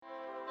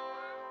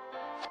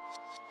Hey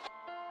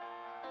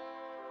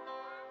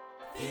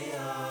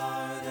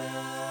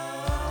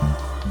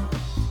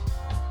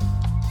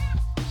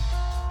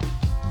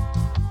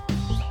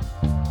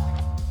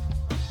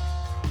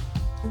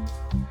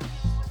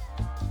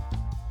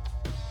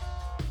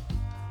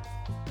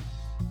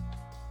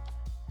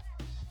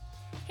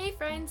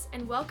friends,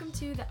 and welcome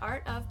to the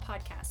Art of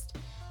Podcast,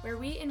 where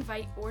we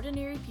invite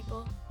ordinary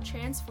people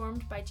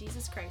transformed by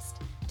Jesus Christ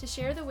to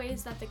share the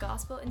ways that the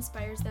gospel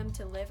inspires them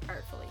to live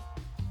artfully.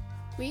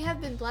 We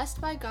have been blessed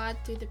by God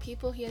through the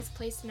people He has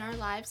placed in our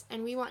lives,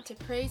 and we want to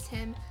praise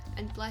Him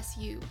and bless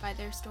you by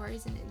their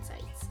stories and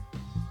insights.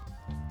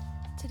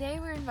 Today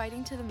we're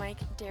inviting to the mic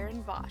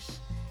Darren Bosch.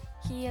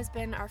 He has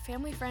been our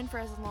family friend for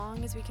as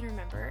long as we can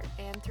remember,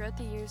 and throughout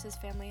the years his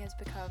family has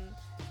become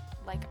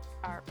like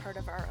our part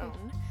of our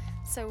own.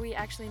 So we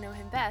actually know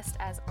him best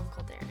as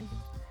Uncle Darren.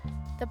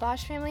 The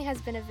Bosch family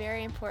has been a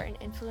very important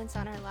influence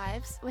on our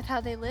lives with how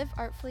they live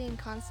artfully and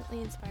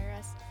constantly inspire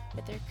us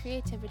with their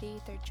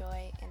creativity, their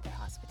joy, and their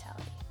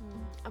hospitality.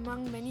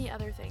 Among many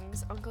other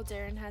things, Uncle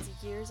Darren has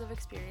years of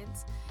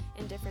experience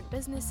in different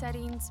business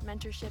settings,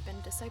 mentorship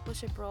and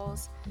discipleship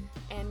roles,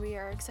 and we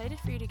are excited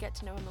for you to get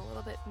to know him a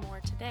little bit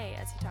more today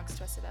as he talks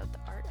to us about the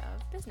art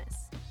of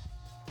business.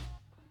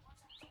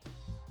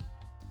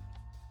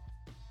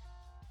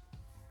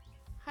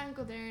 Hi,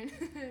 Uncle Darren.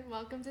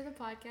 Welcome to the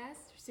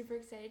podcast. We're super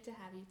excited to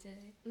have you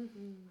today.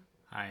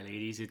 Hi,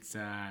 ladies. It's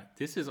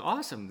this is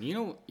awesome. You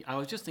know, I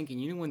was just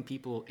thinking, when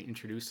people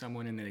introduce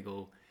someone and then they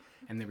go,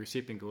 and the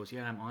recipient goes,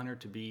 "Yeah, I'm honored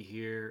to be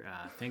here.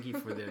 Thank you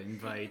for the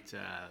invite.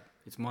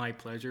 It's my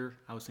pleasure."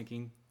 I was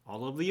thinking,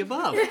 all of the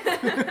above.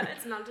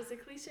 It's not just a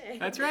cliche.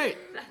 That's right.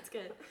 That's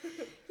good.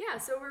 Yeah,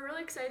 so we're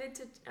really excited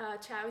to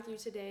chat with you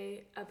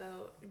today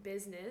about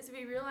business.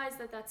 We realize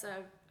that that's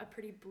a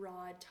pretty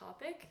broad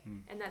topic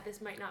and that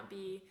this might not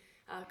be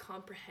a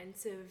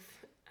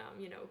comprehensive,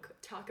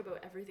 talk about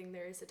everything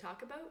there is to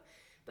talk about.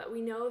 But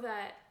we know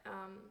that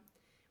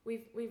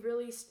we've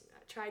really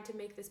tried to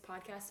make this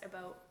podcast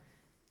about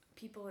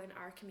people in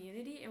our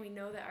community, and we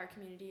know that our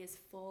community is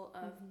full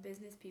of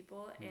business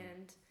people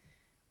and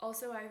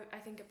also I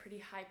think a pretty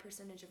high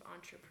percentage of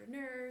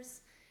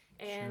entrepreneurs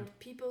and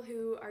people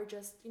who are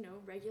just,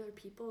 regular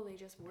people. They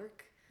just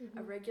work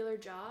a regular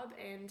job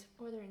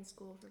Or they're in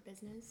school for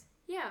business.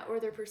 Yeah, or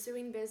they're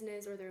pursuing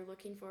business, or they're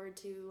looking forward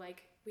to,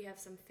 we have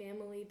some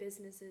family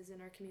businesses in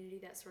our community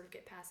that sort of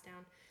get passed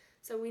down.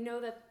 So we know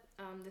that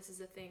this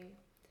is a thing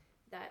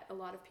that a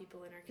lot of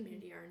people in our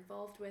community are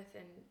involved with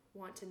and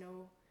want to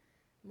know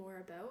more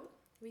about,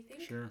 we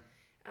think. Sure.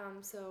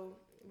 So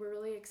we're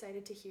really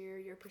excited to hear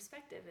your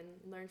perspective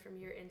and learn from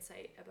your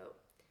insight about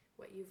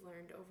what you've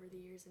learned over the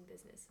years in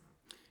business.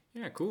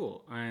 Yeah,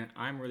 cool.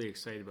 I'm really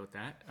excited about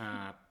that.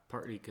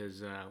 Partly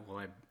because,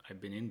 I've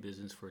been in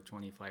business for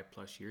 25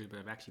 plus years, but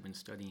I've actually been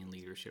studying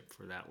leadership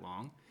for that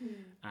long.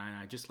 And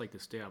I just like to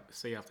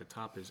say off the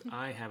top is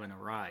I haven't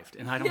arrived,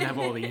 and I don't have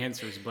all the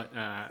answers, but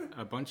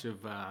a bunch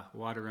of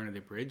water under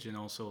the bridge, and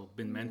also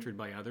been mentored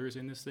by others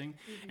in this thing.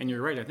 And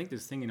you're right. I think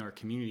this thing in our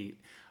community,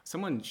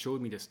 someone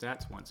showed me the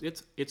stats once.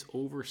 It's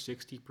over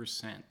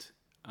 60%.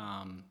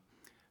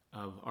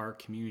 Of our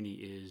community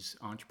is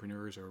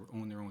entrepreneurs or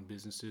own their own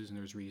businesses, and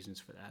there's reasons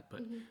for that.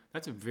 But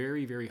that's a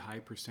very, very high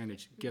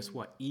percentage. Guess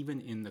what?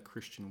 Even in the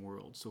Christian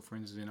world. So, for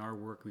instance, in our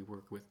work, we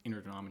work with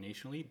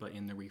interdenominationally, but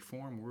in the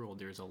Reform world,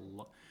 there's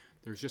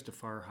just a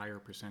far higher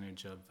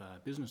percentage of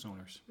business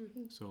owners.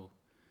 So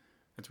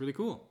that's really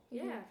cool.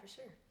 Yeah, for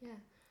sure. Yeah.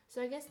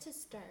 So I guess to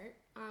start,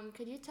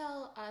 could you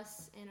tell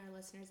us and our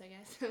listeners, I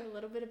guess, a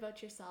little bit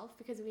about yourself?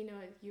 Because we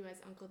know you as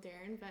Uncle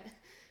Darren, but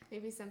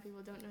maybe some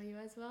people don't know you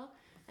as well.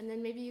 And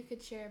then maybe you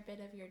could share a bit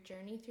of your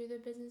journey through the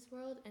business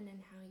world and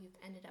then how you've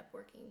ended up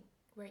working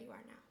where you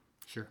are now.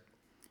 Sure.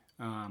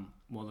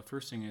 Well, the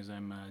first thing is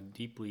I'm a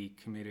deeply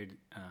committed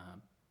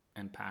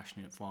and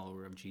passionate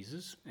follower of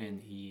Jesus,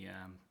 and he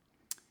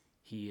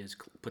has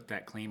put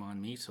that claim on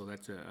me. So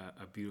that's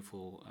a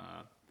beautiful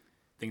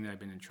thing that I've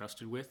been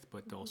entrusted with,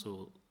 but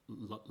also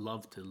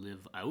love to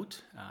live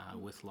out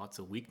with lots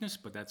of weakness.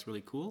 But that's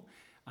really cool.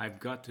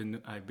 I've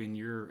been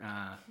your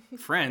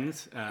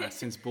friends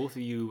since both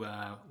of you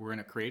were in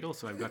a cradle,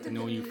 so I've got to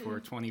know you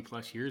for 20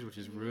 plus years, which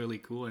is really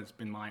cool, and it's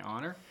been my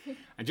honor.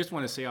 I just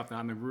want to say off the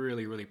top, I'm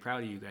really, really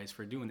proud of you guys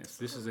for doing this.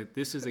 This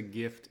is a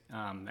gift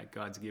that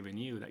God's given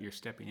you that you're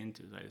stepping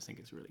into. I just think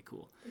it's really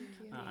cool. Thank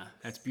you.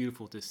 That's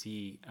beautiful to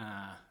see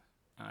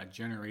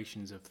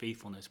generations of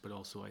faithfulness, but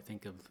also I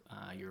think of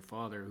your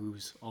father,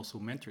 who's also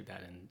mentored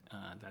that, and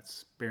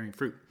that's bearing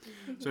fruit.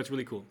 So that's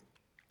really cool.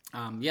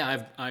 I've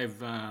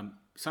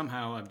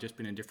just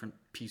been in different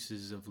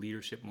pieces of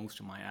leadership most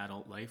of my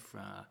adult life,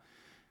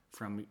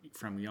 from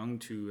young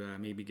to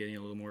maybe getting a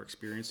little more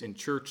experience in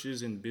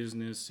churches, in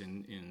business,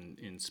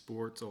 in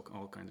sports,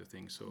 all kinds of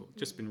things. So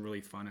just been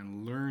really fun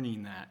and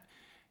learning that.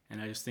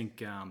 And I just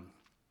think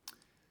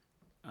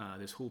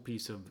this whole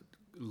piece of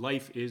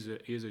life is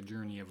a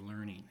journey of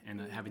learning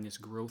and having this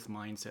growth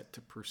mindset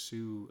to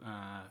pursue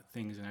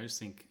things. And I just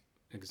think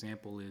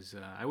example is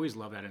I always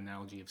love that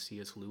analogy of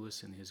C.S.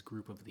 Lewis and his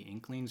group of the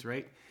Inklings,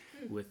 right?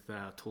 With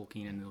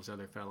Tolkien and those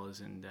other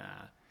fellows, and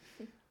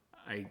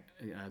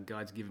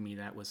God's given me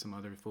that with some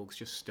other folks,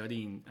 just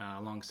studying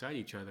alongside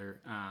each other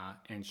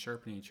and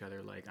sharpening each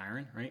other like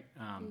iron, right?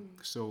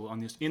 So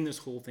in this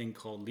whole thing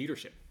called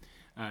leadership,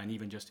 and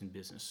even just in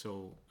business.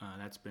 So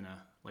that's been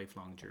a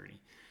lifelong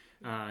journey.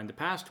 In the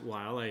past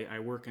while, I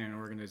work in an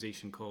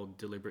organization called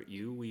Deliberate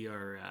You. We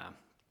are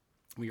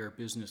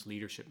business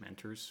leadership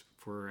mentors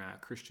for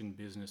Christian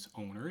business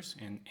owners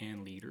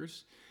and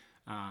leaders.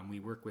 We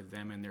work with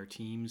them and their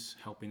teams,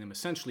 helping them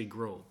essentially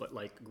grow, but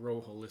like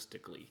grow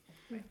holistically.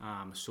 Right.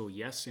 So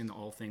yes, in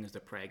all things, the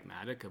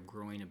pragmatic of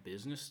growing a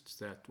business,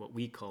 that what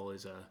we call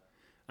is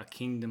a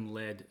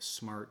kingdom-led,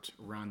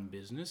 smart-run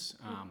business,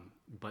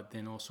 but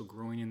then also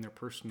growing in their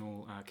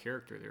personal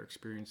character, their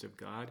experience of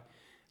God,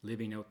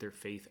 living out their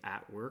faith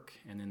at work.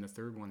 And then the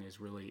third one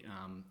is really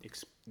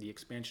the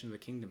expansion of the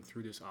kingdom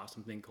through this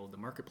awesome thing called the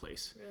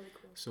marketplace. Really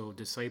cool. So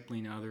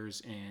discipling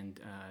others and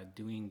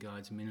doing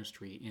God's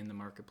ministry in the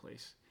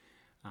marketplace.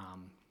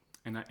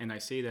 And I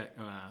say that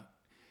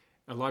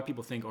a lot of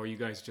people think, oh, you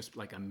guys just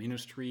like a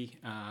ministry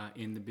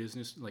in the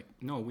business? Like,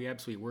 no, we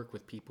absolutely work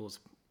with people's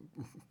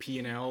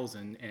P&Ls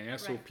and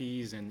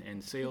SOPs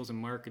and sales and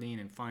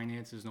marketing and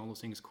finances and all those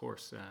things. Of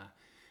course,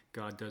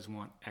 God does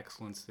want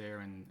excellence there,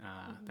 and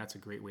that's a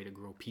great way to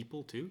grow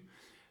people too,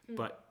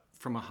 but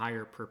from a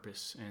higher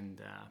purpose.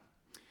 And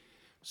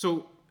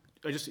so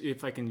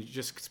if I can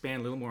just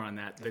expand a little more on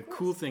that, the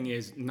cool thing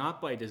is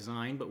not by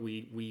design, but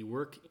we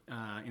work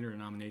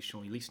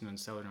interdenominationally, at least in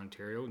Southern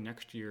Ontario.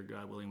 Next year,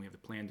 God willing, we have the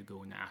plan to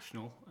go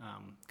national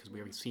because we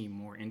are seeing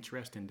more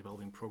interest in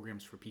developing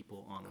programs for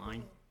people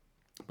online.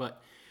 Cool.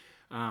 But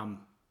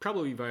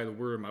probably via the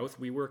word of mouth,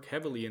 we work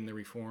heavily in the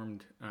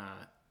Reformed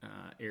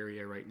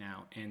area right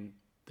now, and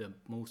the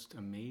most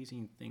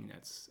amazing thing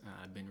that's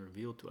been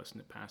revealed to us in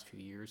the past few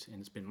years, and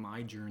it's been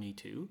my journey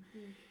too,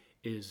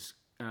 is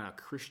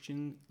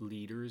Christian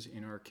leaders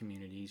in our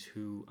communities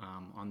who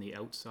on the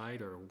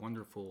outside are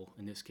wonderful,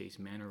 in this case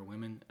men or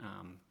women,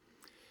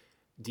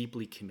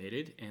 deeply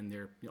committed, and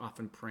they're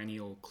often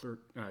perennial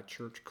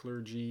church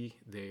clergy.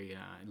 They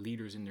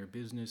leaders in their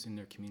business, in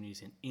their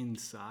communities, and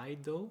inside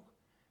though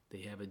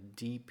they have a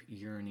deep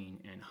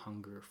yearning and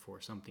hunger for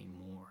something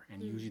more.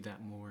 And usually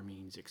that more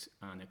means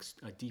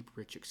a deep,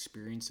 rich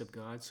experience of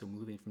God. So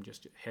moving from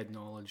just head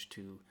knowledge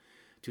to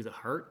the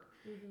heart,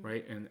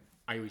 right? And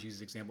I always use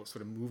this example,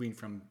 sort of moving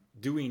from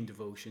doing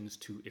devotions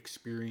to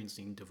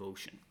experiencing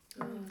devotion.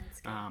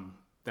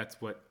 That's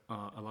what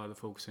a lot of the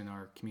folks in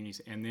our communities,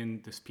 and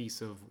then this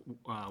piece of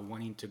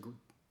wanting to,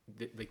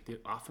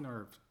 often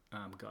our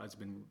God's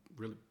been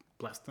really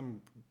blessed them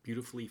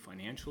beautifully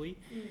financially.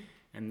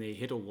 And they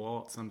hit a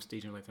wall at some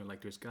stage in their life. They're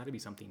like, there's got to be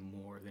something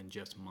more than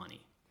just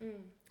money.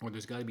 Or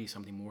there's got to be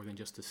something more than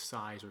just the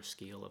size or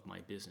scale of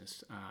my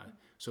business.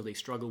 So they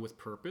struggle with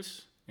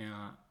purpose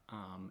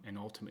and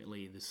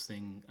ultimately this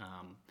thing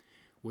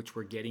which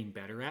we're getting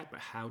better at, but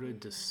how to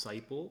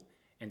disciple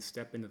and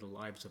step into the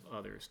lives of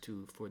others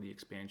for the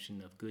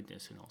expansion of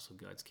goodness and also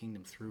God's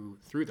kingdom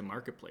through the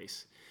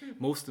marketplace.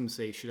 Most of them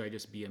say, should I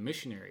just be a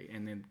missionary?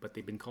 But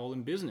they've been called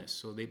in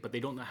business, but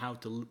they don't know how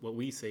to, what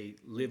we say,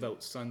 live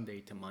out Sunday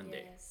to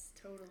Monday. Yes,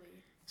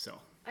 totally. So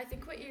I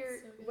think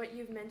what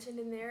you've mentioned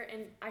in there,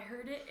 and I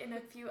heard it in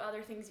a few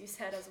other things you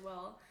said as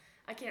well.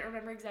 I can't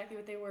remember exactly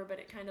what they were, but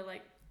it kind of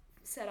like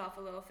set off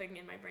a little thing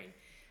in my brain.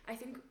 I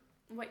think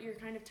what you're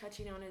kind of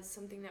touching on is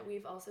something that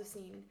we've also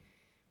seen.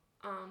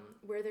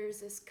 Where there's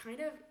this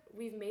kind of,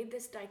 we've made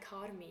this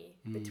dichotomy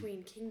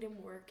between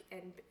kingdom work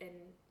and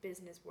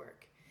business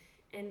work,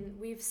 and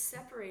we've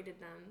separated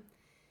them,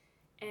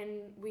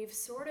 and we've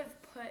sort of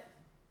put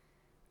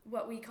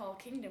what we call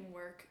kingdom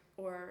work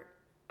or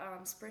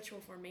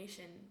spiritual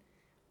formation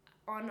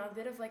on a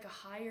bit of like a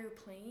higher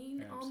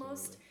plane. Absolutely.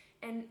 Almost,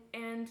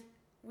 and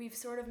we've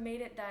sort of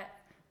made it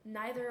that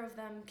neither of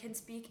them can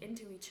speak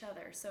into each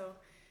other. So,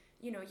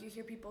 you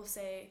hear people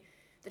say,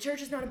 the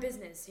church is not a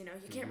business, you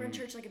can't run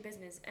church like a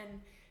business.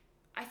 And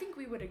I think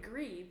we would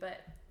agree,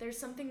 but there's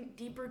something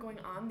deeper going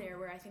on there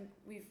where I think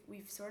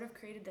we've sort of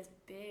created this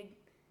big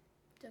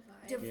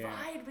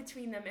divide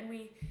between them, and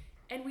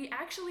we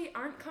actually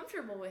aren't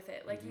comfortable with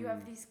it. Like you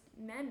have these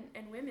men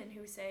and women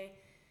who say,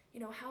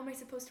 how am I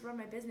supposed to run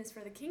my business for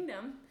the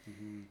kingdom?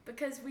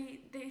 Because we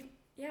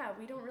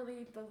don't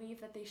really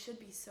believe that they should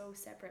be so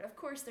separate. Of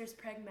course there's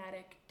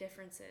pragmatic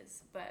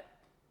differences, but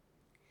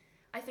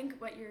I think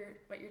what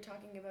you're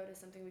talking about is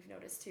something we've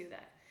noticed too,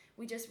 that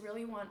we just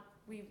really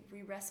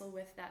we wrestle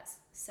with that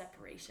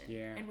separation.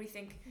 Yeah. And we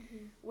think,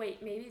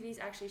 wait, maybe these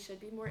actually should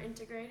be more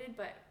integrated,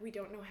 but we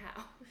don't know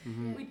how.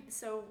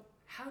 So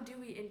how do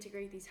we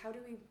integrate these?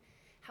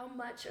 How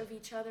much of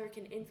each other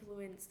can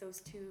influence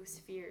those two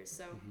spheres?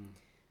 So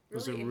it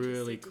was a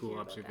really cool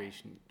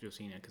observation,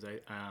 Josina, because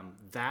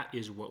that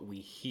is what we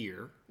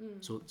hear.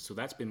 So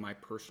that's been my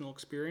personal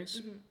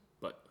experience,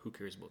 but who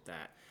cares about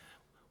that?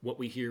 what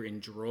we hear in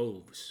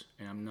droves,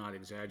 and I'm not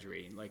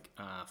exaggerating, like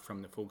from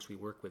the folks we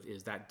work with,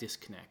 is that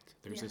disconnect.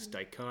 There's this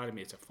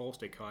dichotomy. It's a false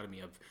dichotomy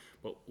of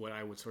what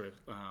I would sort of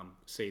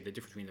say the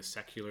difference between the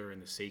secular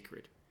and the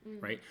sacred,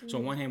 right? So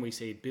on one hand, we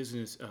say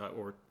business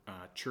or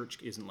church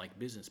isn't like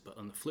business, but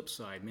on the flip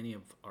side, many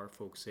of our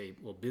folks say,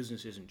 well,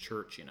 business isn't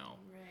church, you know,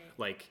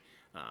 like.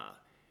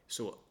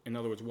 So in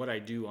other words, what I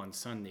do on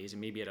Sundays and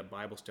maybe at a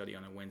Bible study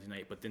on a Wednesday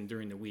night, but then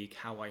during the week,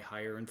 how I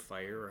hire and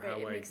fire or how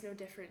it I makes no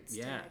difference.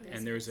 Yeah, to my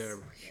and there's a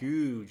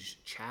huge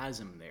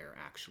chasm there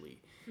actually,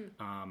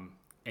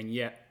 and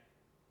yet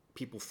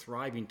people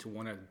thriving to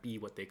want to be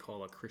what they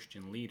call a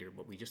Christian leader,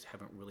 but we just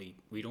haven't really.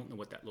 We don't know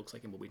what that looks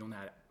like, but we don't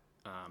add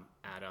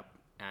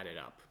it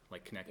up,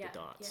 like connect the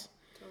dots.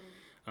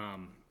 Yeah,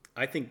 totally.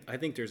 I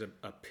think there's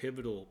a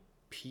pivotal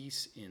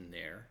piece in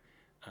there.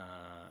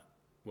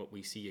 What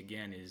we see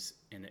again is,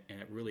 and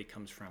it really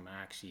comes from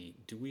actually,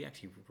 do we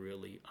actually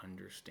really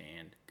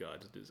understand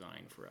God's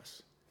design for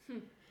us?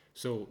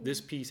 So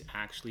this piece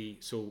actually,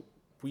 so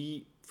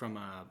we, from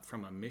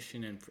a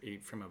mission and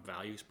from a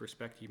values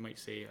perspective, you might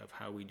say, of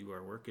how we do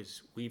our work,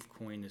 is we've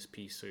coined this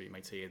piece, so you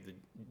might say the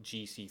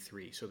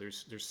GC3. So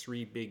there's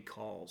three big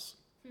calls.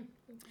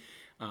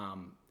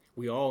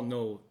 We all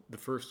know the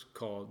first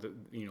call,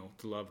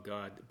 to love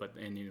God, but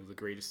the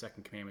greatest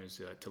second commandment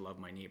is to love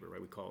my neighbor,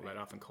 right? We call that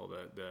often called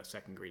the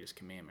second greatest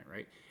commandment,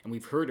 right? And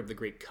we've heard of the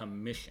Great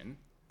Commission,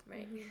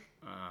 right?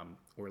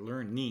 Or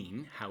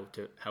learning how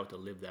to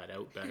live that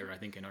out better, I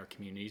think, in our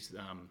communities.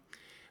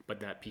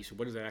 But that piece,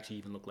 what does that actually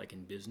even look like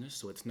in business?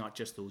 So it's not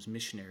just those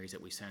missionaries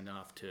that we send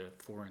off to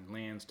foreign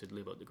lands to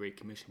live out the Great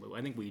Commission, but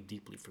I think we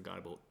deeply forgot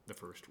about the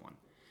first one,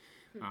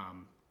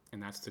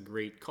 and that's the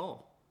Great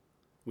Call.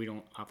 We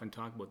don't often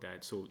talk about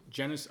that. So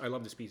I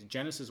love this piece.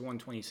 Genesis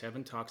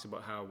 1:27 talks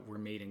about how we're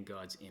made in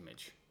God's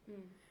image.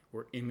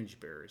 We're image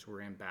bearers.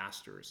 We're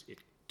ambassadors.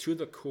 To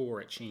the core,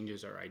 it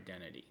changes our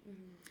identity.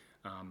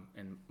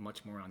 And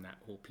much more on that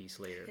whole piece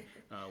later,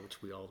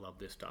 which we all love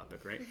this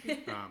topic, right?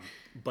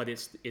 But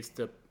it's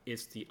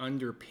the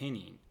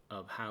underpinning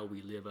of how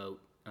we live out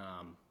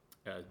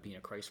being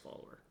a Christ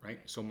follower, right?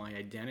 So my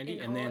identity,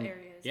 In and all then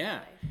areas of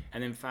life.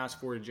 and then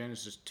fast forward to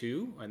Genesis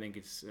 2. I think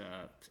it's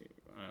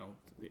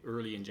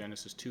early in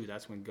Genesis 2.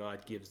 That's when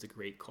God gives the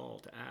great call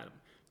to Adam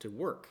to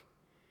work,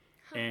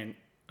 and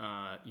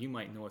you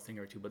might know a thing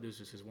or two, but there's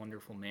this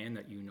wonderful man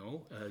that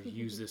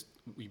use this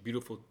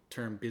beautiful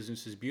term,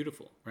 business is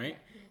beautiful, right?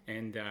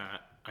 And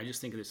I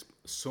just think of this,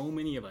 so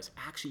many of us,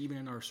 actually even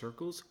in our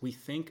circles, we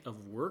think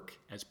of work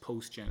as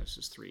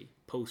post-Genesis 3,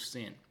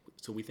 post-sin.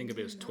 So we think of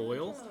it as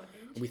toil,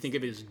 we think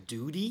of it as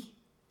duty,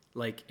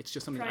 like it's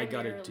just something I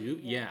gotta do.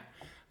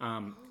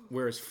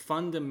 Whereas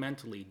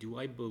fundamentally, do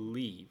I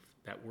believe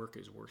that work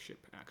is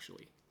worship,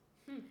 actually?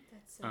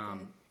 That's so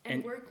good.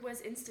 And work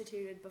was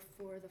instituted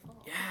before the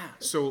fall. Yeah.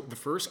 So the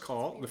first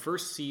call, the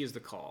first C is the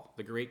call,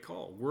 the great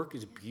call. Work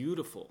is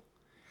beautiful.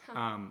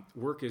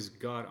 Work is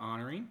God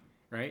honoring,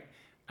 right?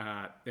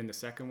 Then the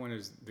second one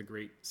is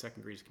the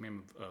second greatest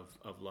commandment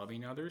of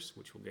loving others,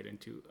 which we'll get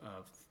into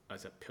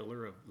as a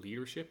pillar of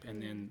leadership,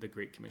 and then the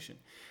Great Commission.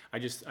 I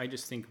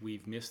just think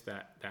we've missed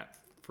that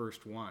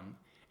first one,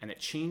 and it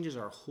changes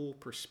our whole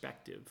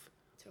perspective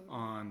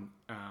on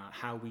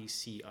how we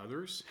see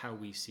others, how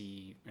we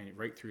see, and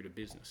right through to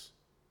business.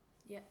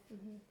 Yeah.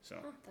 So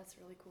that's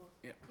really cool.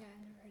 Yeah. Yeah, I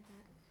never heard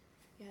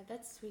that. Yeah,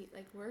 that's sweet.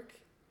 Like work,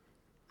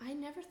 I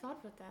never thought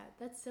about that.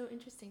 That's so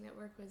interesting that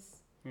work was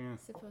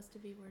supposed to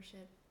be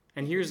worship.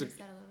 And here's a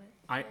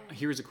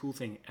cool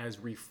thing. As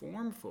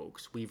Reformed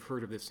folks, we've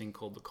heard of this thing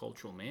called the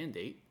cultural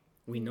mandate.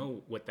 We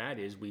know what that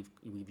is. We've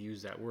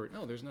used that word.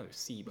 Oh, there's another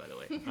C, by the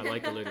way. I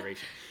like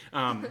alliteration.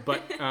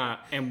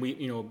 And we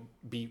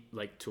be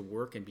like to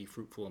work and be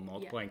fruitful and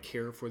multiply and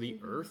care for the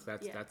earth.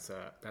 That's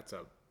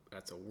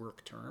a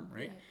work term,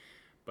 right? Yeah.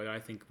 But I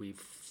think we've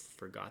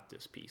forgot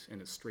this piece,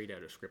 and it's straight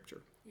out of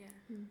Scripture. Yeah.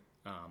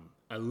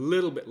 A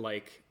little bit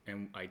like,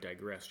 and I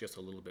digress just a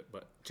little bit,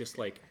 but just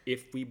like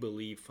if we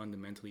believe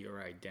fundamentally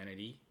our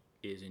identity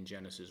is in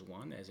Genesis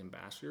 1 as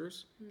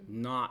ambassadors,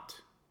 not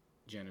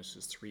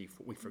Genesis 3.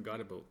 We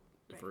forgot about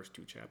the first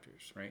two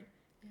chapters, right?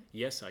 Yeah.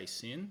 Yes, I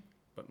sin,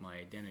 but my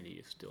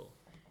identity is still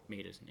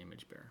made as an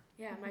image bearer.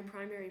 Yeah, my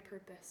primary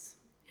purpose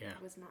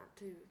was not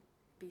to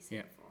be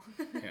sinful.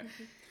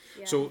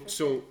 Yeah.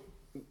 So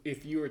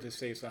if you were to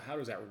say, so how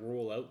does that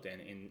roll out then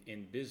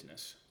in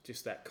business?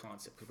 Just that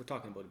concept, because we're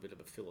talking about a bit of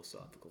a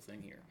philosophical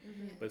thing here,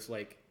 but it's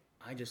like,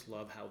 I just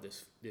love how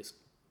there's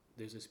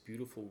this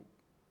beautiful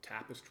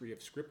tapestry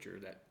of Scripture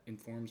that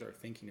informs our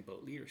thinking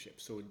about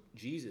leadership. So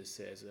Jesus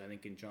says, I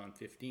think in John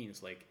 15,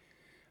 it's like,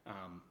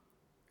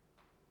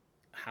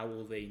 how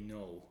will they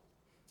know?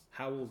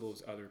 How will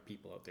those other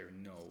people out there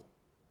know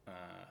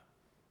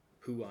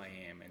who I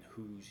am and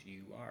whose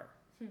you are?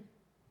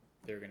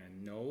 They're going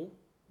to know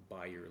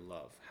by your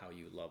love, how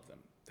you love them.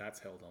 That's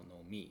how they'll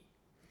know me.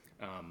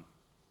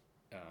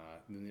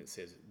 Then it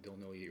says, they'll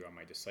know you are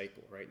my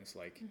disciple, right? And it's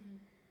like,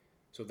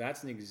 so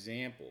that's an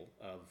example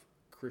of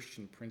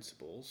Christian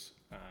principles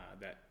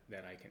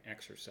that I can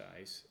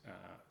exercise.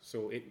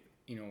 So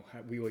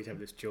we always have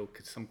this joke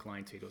because some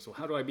clients say, so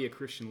how do I be a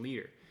Christian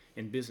leader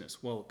in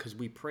business? Well, because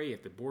we pray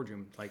at the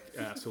boardroom,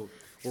 so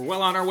we're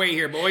well on our way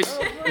here, boys.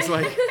 It's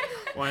like,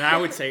 well, and I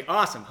would say,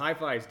 awesome, high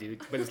fives,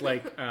 dude. But it's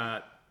like,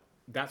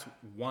 that's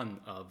one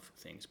of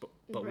things. But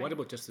Right. what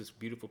about just this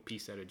beautiful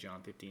piece out of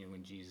John 15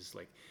 when Jesus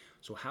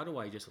so how do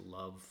I just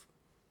love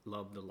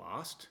the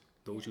lost,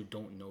 those who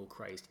don't know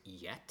Christ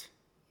yet?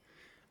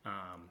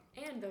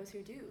 And those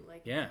who do,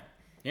 Yeah.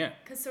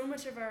 because so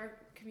much of our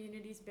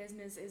community's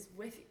business is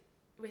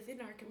within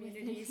our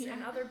communities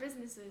and other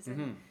businesses.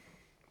 And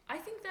I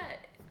think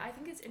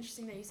it's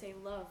interesting that you say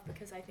love,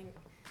 because I think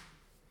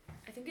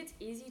it's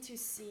easy to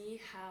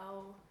see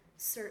how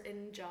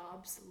certain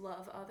jobs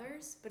love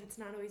others, but it's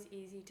not always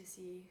easy to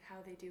see how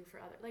they do for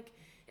others. Like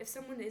if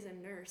someone is a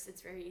nurse,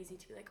 it's very easy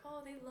to be like,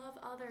 oh, they love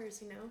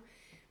others,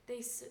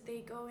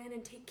 they go in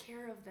and take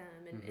care of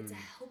them, and it's a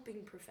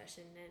helping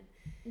profession.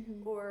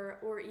 And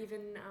or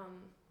even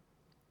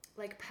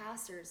like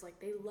pastors, like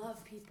they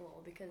love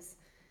people because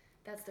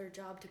that's their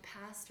job to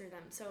pastor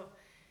them. So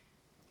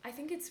I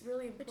think it's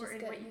really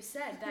important what you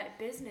said, that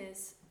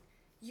business,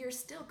 you're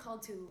still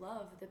called to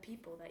love the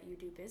people that you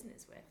do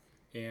business with.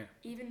 Yeah.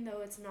 Even though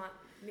it's not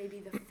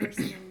maybe the first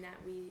thing that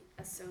we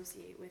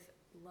associate with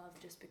love,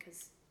 just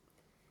because,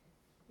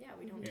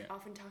 we don't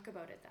often talk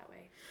about it that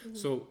way.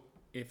 So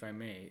if I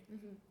may,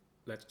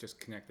 let's just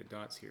connect the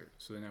dots here.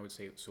 So then I would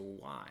say, so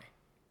why?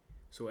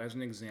 So as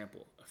an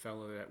example, a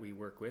fellow that we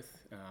work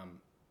with,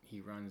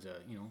 he runs a,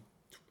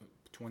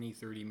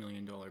 $20-30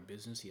 million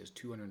business. He has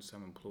 200 and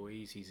some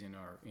employees. He's in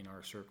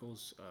our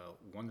circles,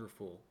 a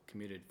wonderful,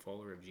 committed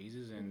follower of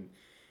Jesus, and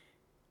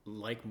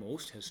like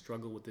most, has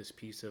struggled with this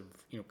piece of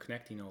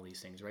connecting all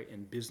these things, right?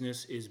 And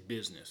business is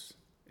business.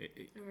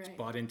 It's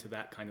bought into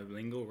that kind of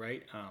lingo,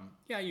 right?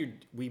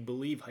 We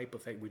believe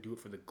hypothetically we do it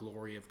for the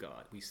glory of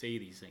God. We say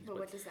these things, but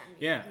what does that mean?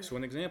 Yeah. So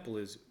an example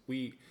is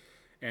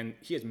and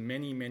he has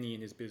many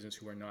in his business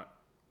who are not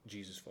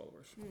Jesus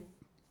followers.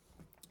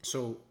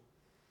 So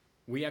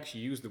we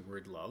actually use the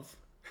word love.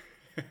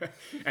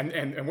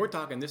 and we're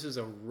talking, this is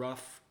a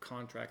rough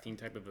contracting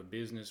type of a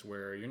business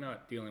where you're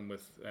not dealing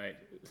with,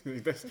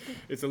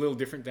 it's a little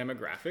different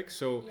demographic.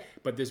 So,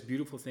 but this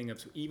beautiful thing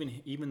of, so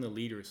even the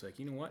leader is like,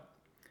 you know what?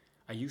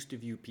 I used to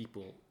view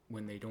people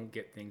when they don't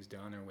get things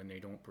done or when they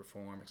don't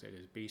perform, etc.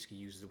 Basically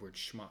use the word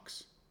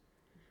schmucks.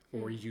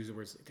 Or you use the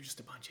words, they're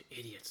just a bunch of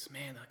idiots.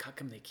 Man, like, how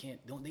come they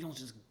don't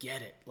just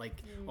get it?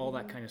 Like all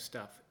that kind of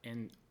stuff.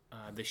 And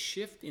the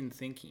shift in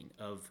thinking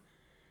of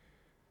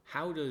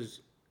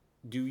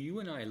do you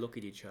and I look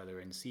at each other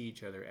and see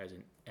each other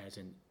as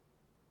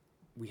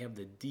we have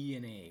the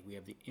DNA, we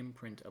have the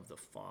imprint of the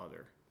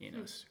Father in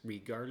us,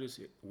 regardless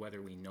of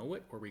whether we know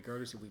it or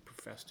regardless if we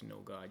profess to know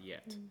God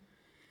yet.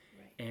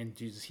 Right. And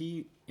does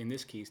he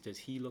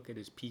look at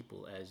his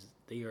people as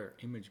they are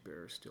image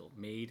bearers still,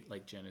 made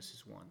like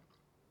Genesis 1?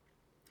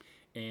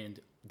 And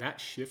that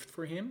shift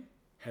for him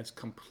has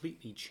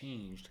completely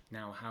changed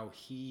now how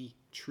he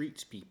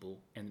treats people,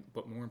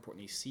 but more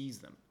importantly, sees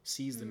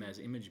them as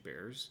image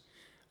bearers.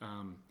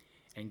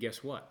 And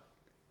guess what?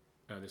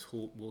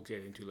 We'll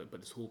get into it,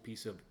 but this whole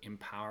piece of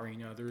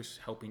empowering others,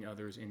 helping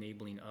others,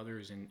 enabling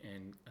others,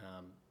 and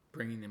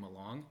bringing them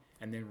along,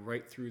 and then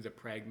right through the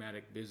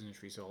pragmatic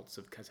business results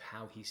of because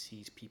how he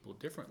sees people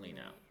differently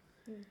now.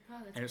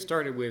 And it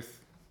started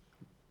with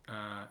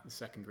the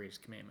second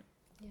greatest commandment.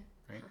 Yeah.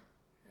 Right?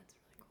 That's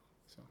really cool.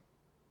 So.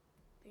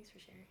 Thanks for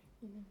sharing.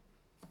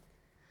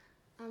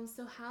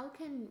 So how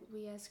can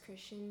we as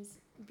Christians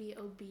be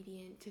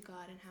obedient to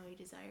God and how he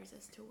desires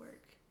us to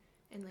work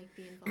and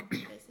be involved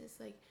in business?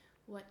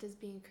 What does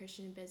being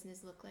Christian in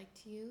business look like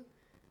to you,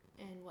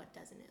 and what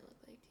doesn't it look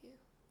like to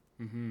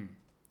you?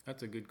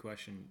 That's a good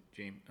question,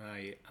 James.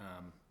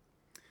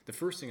 The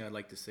first thing I'd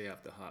like to say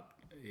off the hop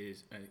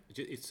is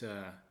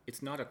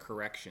it's not a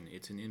correction,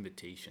 it's an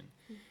invitation.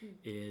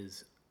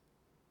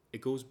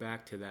 It goes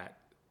back to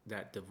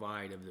that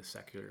divide of the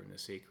secular and the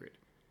sacred.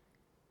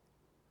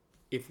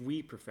 If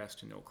we profess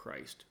to know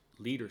Christ,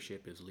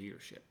 leadership is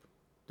leadership.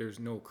 There's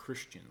no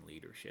Christian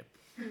leadership.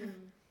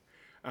 And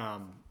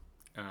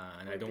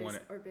I don't want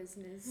to, or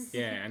business.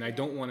 Yeah, and I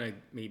don't want to.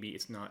 Maybe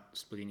it's not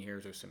splitting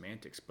hairs or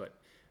semantics, but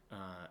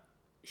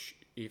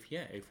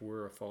if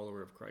we're a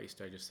follower of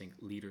Christ, I just think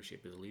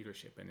leadership is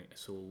leadership. And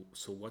so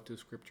what does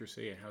Scripture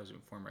say, and how does it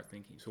inform our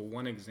thinking? So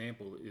one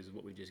example is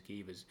what we just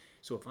gave is,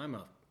 so if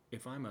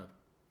I'm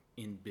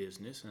in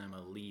business and I'm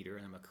a leader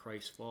and I'm a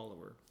Christ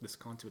follower, this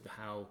concept of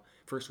how,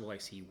 first of all, I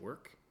see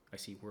work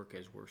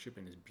as worship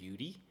and as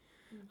beauty.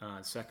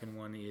 Second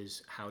one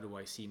is, how do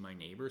I see my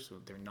neighbor? So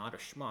they're not a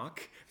schmuck.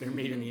 They're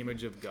made in the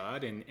image of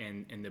God,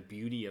 and the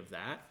beauty of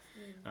that.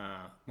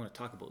 I want to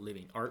talk about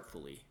living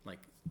artfully, like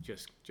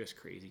just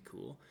crazy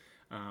cool.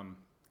 And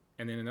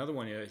then another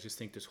one is, I just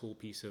think this whole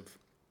piece of,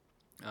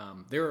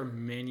 there are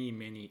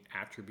many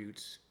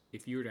attributes.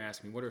 If you were to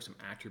ask me, what are some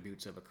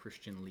attributes of a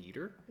Christian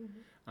leader?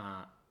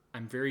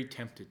 I'm very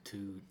tempted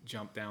to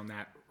jump down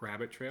that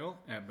rabbit trail,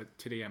 but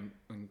today I'm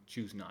going to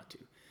choose not to.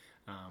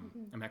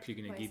 I'm actually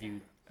going Why to is give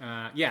you,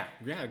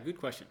 good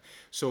question.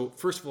 So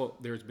first of all,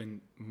 there's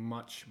been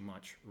much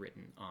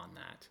written on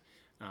that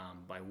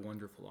by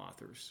wonderful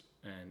authors,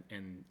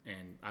 and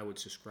I would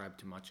subscribe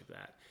to much of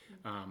that.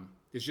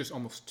 It's just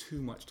almost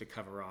too much to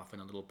cover off in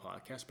a little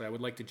podcast, but I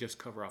would like to just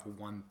cover off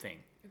one thing.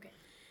 Okay.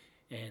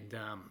 And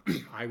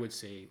I would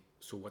say,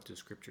 so what does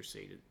Scripture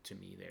say to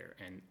me there?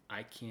 And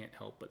I can't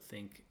help but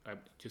think,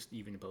 just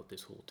even about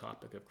this whole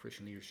topic of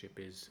Christian leadership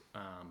is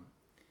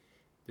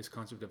this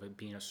concept of it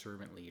being a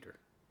servant leader.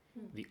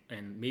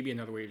 And maybe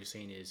another way of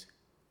saying is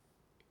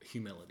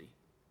humility.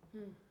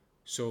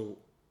 So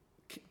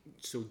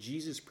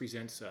Jesus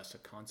presents us a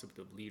concept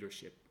of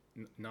leadership,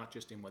 not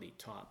just in what he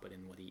taught, but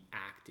in what he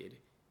acted,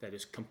 that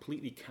is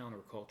completely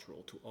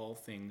countercultural to all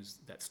things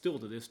that still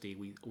to this day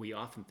we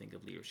often think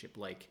of leadership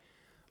like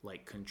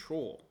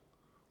control,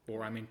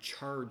 or I'm in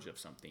charge of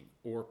something,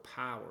 or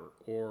power,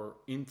 or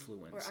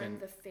influence, Or I'm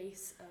the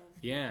face of.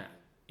 Yeah,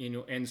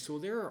 and so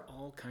there are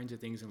all kinds of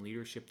things in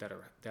leadership that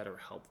are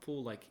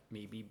helpful, like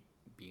maybe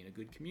being a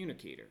good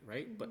communicator,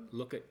 right? But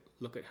look at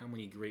how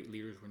many great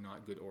leaders were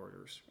not good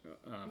orators.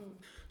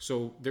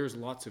 So there's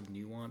lots of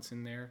nuance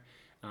in there,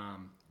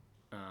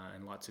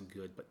 and lots of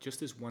good. But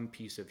just this one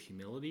piece of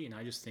humility, and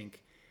I just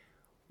think,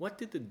 what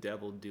did the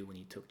devil do when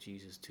he took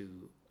Jesus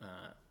to?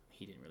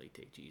 He didn't really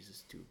take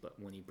Jesus to, but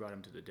when he brought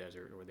him to the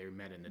desert, or they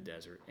met in the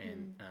desert,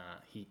 and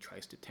he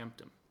tries to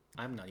tempt him.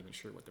 I'm not even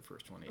sure what the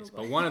first one is,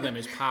 but one of them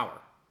is power,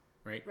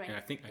 right? And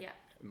I think it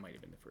might have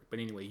been the first. But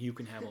anyway, you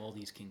can have all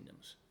these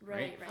kingdoms,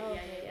 right?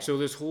 Right. Yeah. So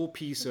this whole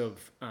piece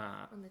of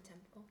On the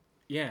temple.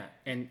 yeah,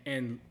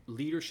 and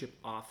leadership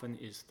often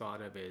is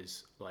thought of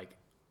as like,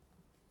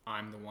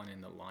 I'm the one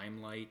in the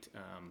limelight,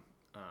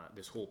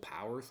 this whole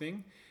power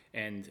thing,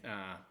 and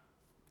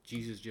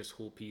Jesus just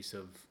whole piece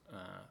of.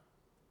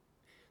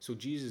 So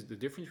Jesus, the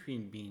difference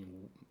between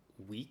being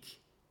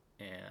weak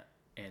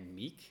and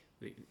meek,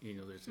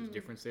 there's a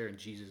difference there, and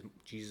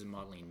Jesus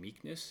modeling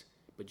meekness,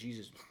 but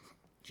Jesus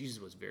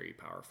was very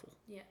powerful.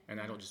 Yeah.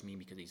 And I don't just mean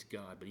because he's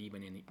God, but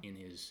even in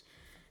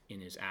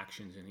his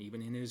actions and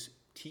even in his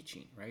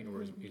teaching, right,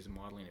 or his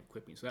modeling and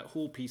equipping. So that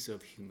whole piece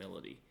of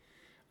humility,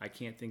 I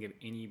can't think of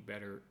any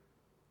better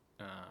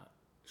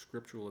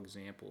scriptural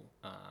example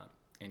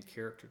and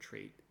character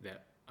trait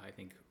that I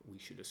think we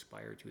should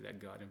aspire to, that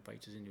God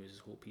invites us into, is this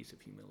whole piece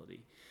of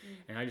humility.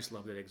 And I just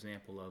love that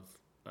example of,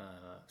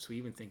 so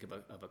even think of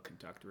a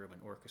conductor of an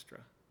orchestra.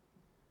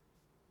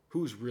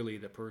 Who's really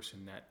the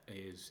person that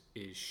is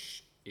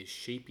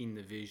shaping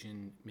the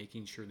vision,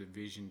 making sure the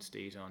vision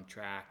stays on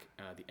track,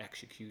 the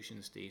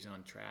execution stays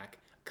on track,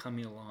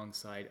 coming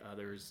alongside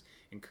others,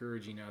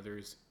 encouraging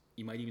others,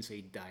 you might even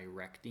say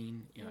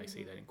directing, I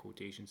say that in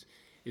quotations,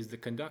 is the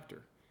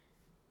conductor.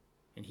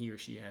 And he or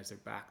she has their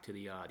back to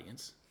the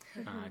audience.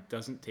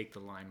 Doesn't take the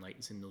limelight.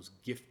 It's in those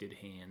gifted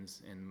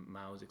hands and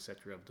mouths,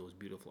 etc., of those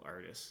beautiful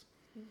artists.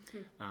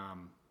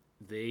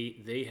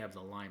 They have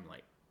the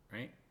limelight,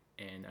 right?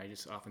 And I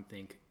just often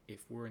think,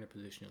 if we're in a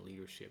position of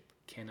leadership,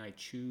 can I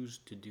choose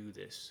to do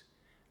this?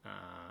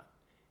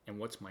 And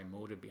what's my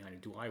motive behind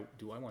it? Do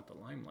I want the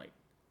limelight?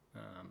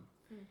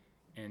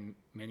 And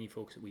many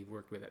folks that we've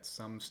worked with at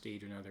some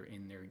stage or another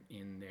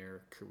in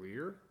their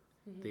career,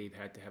 they've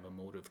had to have a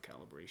motive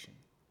calibration,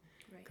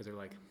 because they're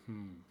like,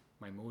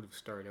 my motive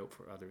started out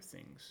for other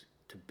things,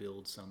 to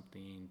build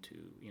something, to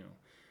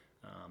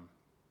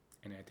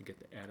and I had to get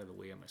out of the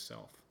way of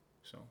myself.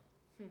 So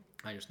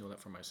I just know that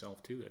for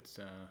myself too. It's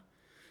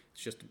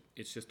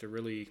just a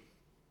really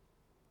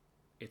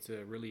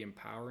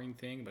empowering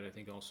thing, but I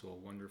think also a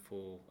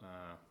wonderful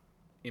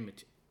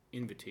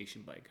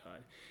invitation by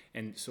God.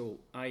 And so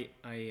I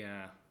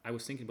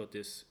was thinking about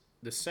this.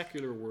 The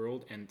secular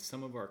world and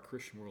some of our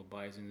Christian world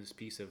buys in this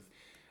piece of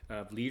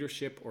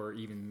leadership, or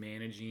even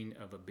managing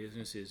of a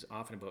business, is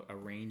often about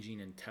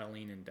arranging and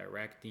telling and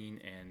directing,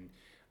 and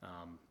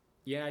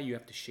you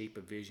have to shape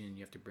a vision,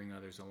 you have to bring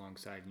others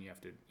alongside, and you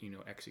have to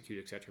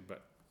execute, etc.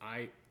 But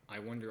I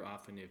wonder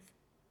often if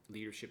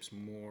leadership's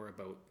more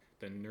about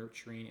the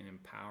nurturing and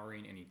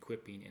empowering and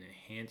equipping and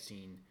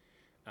enhancing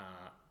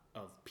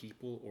of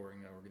people, or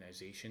an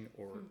organization,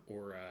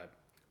 or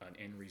an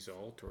end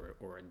result,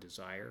 or a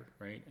desire,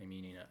 right? I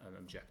mean, an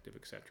objective,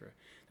 etc.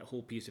 That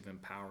whole piece of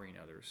empowering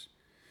others.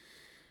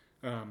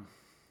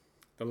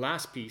 The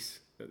last piece,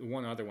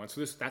 one other one,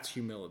 so that's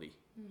humility.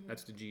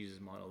 That's the Jesus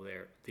model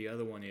there. The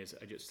other one is,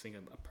 I just think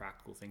of a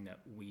practical thing that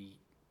we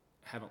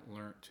haven't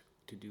learned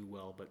to do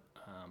well, but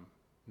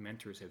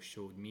mentors have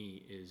showed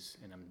me is,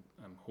 and I'm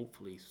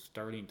hopefully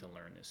starting to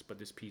learn this, but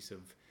this piece of,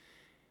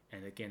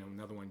 and again,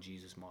 another one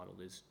Jesus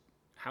modeled is,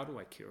 how do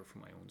I care for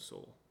my own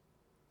soul?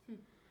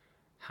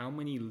 How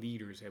many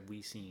leaders have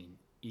we seen,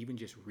 even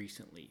just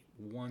recently,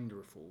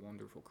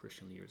 wonderful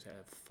Christian leaders,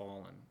 have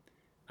fallen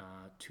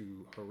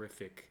to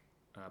horrific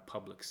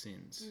public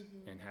sins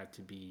and had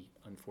to be,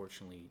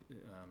 unfortunately,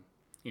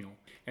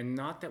 and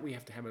not that we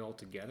have to have it all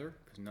together,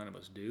 because none of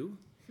us do,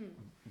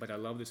 but I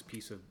love this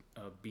piece of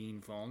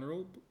being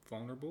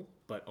vulnerable,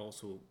 but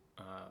also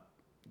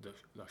the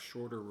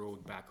shorter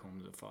road back home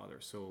to the Father.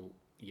 So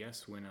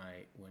yes, when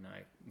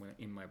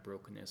in my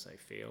brokenness I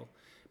fail,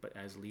 but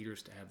as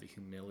leaders to have the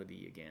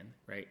humility again,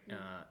 right?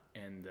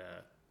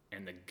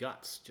 And the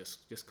guts,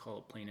 just call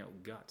it plain out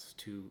guts,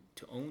 to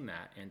own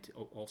that, and to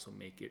also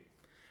make it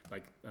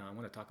like, I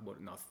want to talk about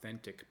an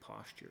authentic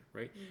posture,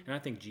 right? And I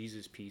think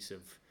Jesus' piece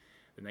of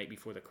the night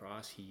before the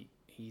cross,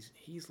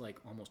 he's like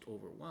almost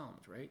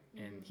overwhelmed, right?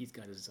 And he's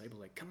got his disciple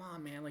like, come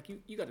on, man, like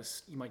you got to,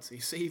 you might say,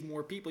 save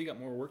more people, you got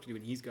more work to do,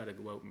 and he's got to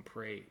go out and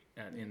pray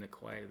in the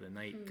quiet of the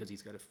night because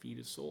he's got to feed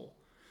his soul.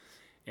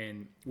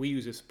 And we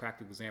use this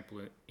practical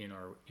example in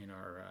our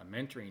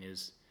mentoring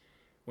is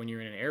when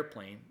you're in an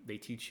airplane, they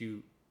teach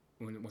you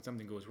when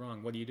something goes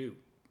wrong, what do?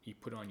 You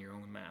put on your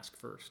own mask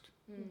first.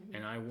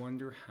 And I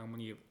wonder how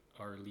many of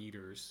our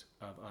leaders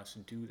of us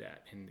do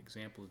that. And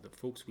example, the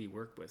folks we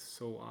work with,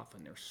 so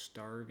often they're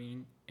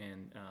starving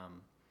and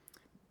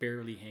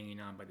barely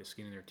hanging on by the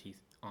skin of their teeth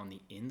on the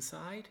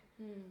inside.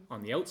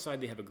 On the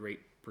outside, they have a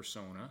great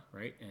persona,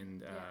 right?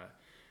 And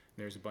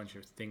there's a bunch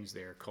of things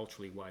there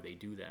culturally why they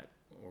do that,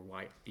 or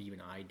why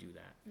even I do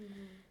that.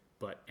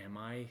 But am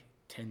I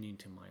tending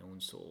to my own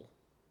soul?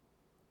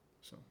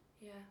 So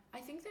yeah, I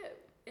think that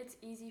it's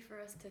easy for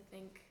us to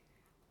think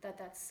that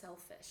that's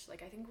selfish.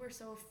 Like, I think we're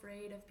so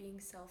afraid of being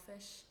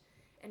selfish.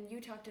 And you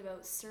talked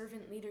about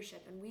servant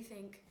leadership, and we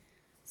think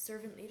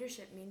servant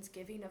leadership means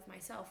giving of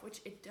myself,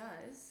 which it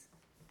does.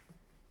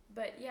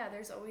 But yeah,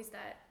 there's always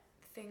that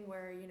thing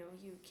where,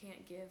 you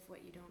can't give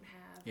what you don't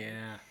have.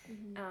 yeah.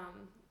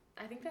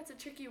 I think that's a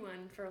tricky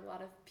one for a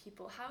lot of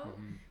people.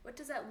 What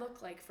does that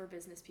look like for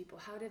business people?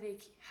 How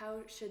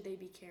should they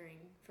be caring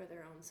for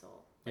their own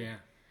soul?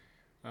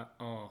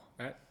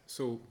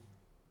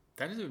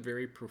 That is a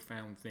very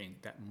profound thing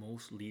that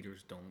most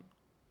leaders don't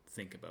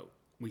think about.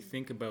 We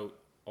think about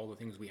all the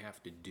things we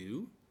have to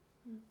do.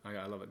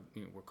 I love it.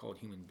 We're called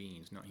human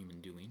beings, not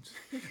human doings.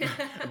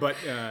 But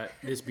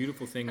this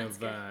beautiful thing of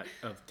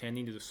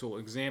tending to the soul.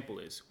 Example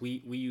is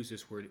we use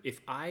this word.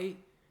 If I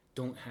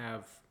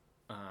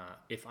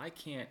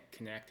can't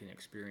connect and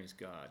experience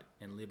God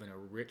and live in a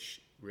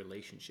rich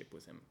relationship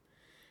with Him,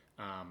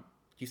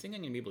 do you think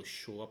I'm gonna be able to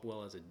show up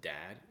well as a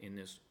dad in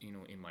this,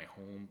 in my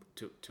home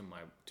to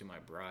my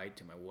bride,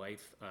 to my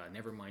wife,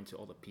 never mind to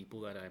all the people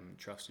that I'm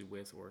trusted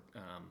with, or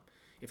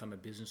if I'm a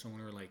business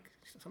owner, like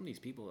some of these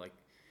people, like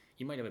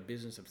you might have a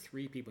business of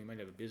 3 people, you might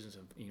have a business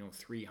of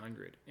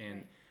 300, and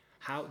right.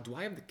 How do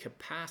I have the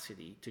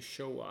capacity to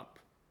show up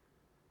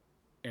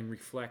and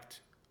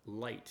reflect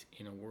light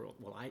in a world?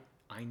 Well,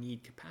 I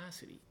need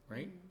capacity,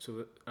 right? So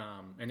that,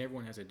 and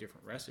everyone has a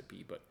different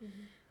recipe, but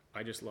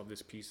I just love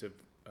this piece of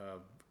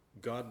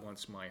God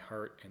wants my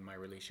heart and my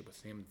relationship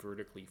with Him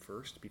vertically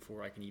first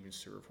before I can even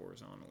serve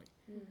horizontally.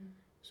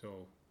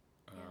 So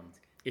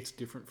it's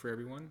different for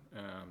everyone,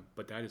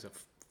 but that is a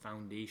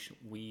foundation.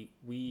 We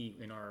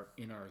in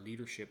our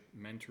leadership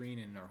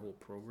mentoring and in our whole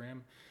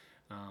program,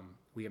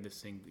 we have this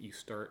thing that you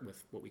start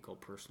with what we call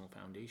personal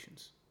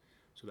foundations.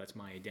 So that's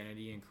my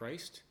identity in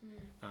Christ.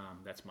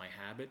 That's my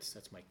habits.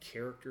 That's my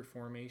character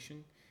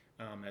formation.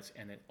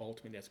 And then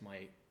ultimately that's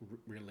my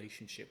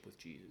relationship with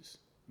Jesus,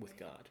 with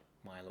God,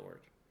 my Lord.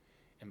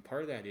 And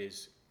part of that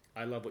is,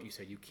 I love what you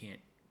said. You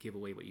can't give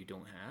away what you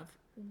don't have.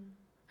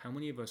 How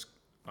many of us?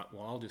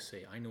 Well, I'll just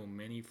say I know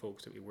many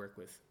folks that we work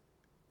with,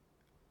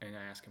 and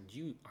I ask them,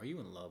 are you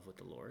in love with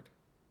the Lord?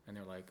 And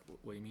they're like,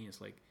 what do you mean?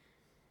 It's like,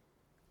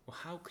 well,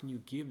 how can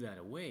you give that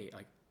away?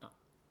 Like,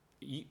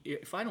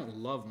 if I don't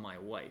love my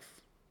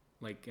wife,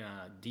 like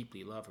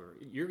deeply love her,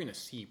 you're gonna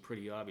see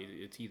pretty obvious.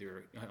 It's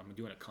either I'm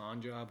doing a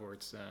con job, or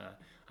it's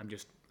I'm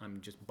just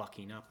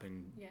bucking up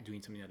and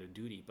doing something out of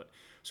duty. But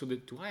so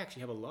do I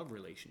actually have a love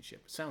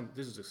relationship? Sounds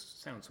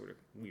sort of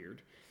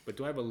weird, but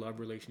do I have a love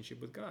relationship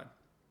with God?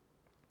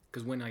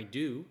 Because when I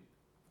do,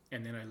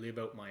 and then I live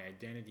out my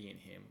identity in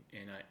Him,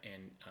 and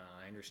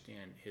I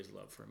understand His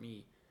love for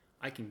me,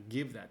 I can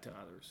give that to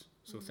others.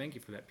 So thank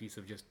you for that piece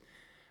of just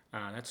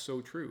that's so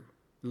true.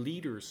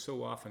 Leaders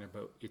so often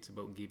it's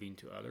about giving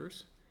to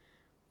others.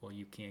 Well,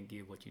 you can't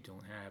give what you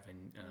don't have,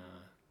 and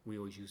we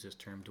always use this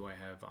term: do I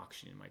have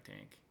oxygen in my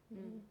tank?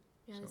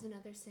 Yeah, there's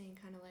another saying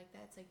kind of like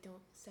that. It's like,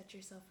 don't set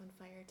yourself on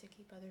fire to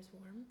keep others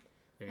warm.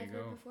 There you I've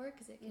heard before,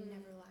 because it can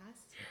never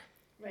last.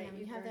 Right. When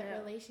you have that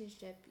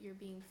relationship, you're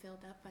being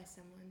filled up by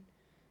someone.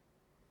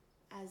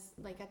 As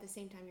like at the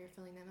same time you're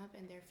filling them up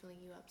and they're filling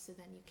you up, so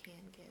then you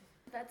can give.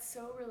 That's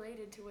so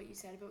related to what you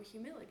said about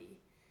humility,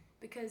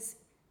 because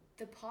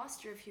the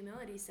posture of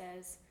humility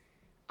says,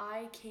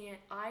 I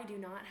do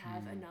not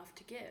have enough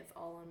to give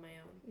all on my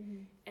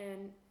own.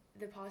 And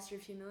the posture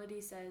of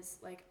humility says,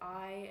 like,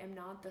 I am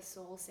not the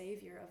sole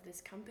savior of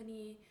this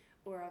company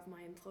or of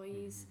my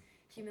employees.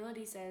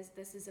 Humility says,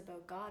 this is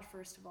about God,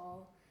 first of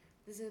all.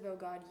 This is about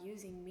God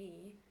using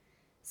me.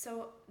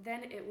 So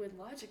then it would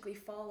logically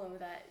follow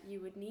that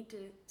you would need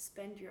to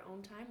spend your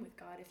own time with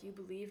God if you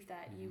believed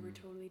that you were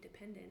totally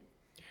dependent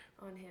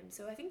on Him.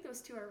 So I think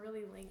those two are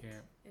really linked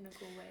in a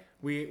cool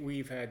way.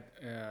 We've had,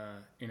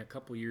 in a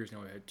couple of years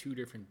now, we had 2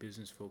 different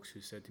business folks who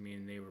said to me,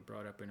 and they were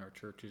brought up in our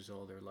churches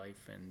all their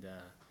life, and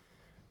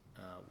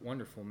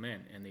wonderful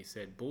men, and they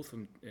said both of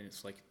them, and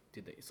it's like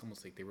it's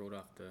almost like they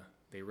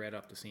read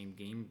off the same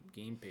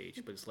game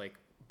page, but it's like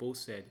both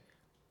said,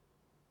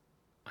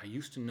 I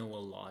used to know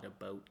a lot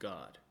about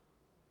God,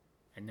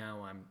 and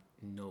now I'm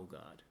know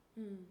God.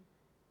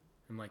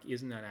 I'm like,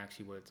 isn't that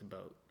actually what it's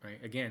about,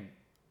 right? Again,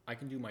 I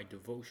can do my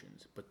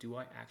devotions, but do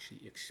I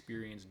actually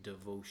experience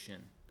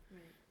devotion?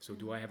 Right. So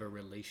do I have a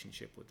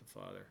relationship with the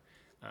Father?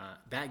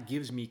 That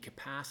gives me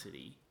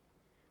capacity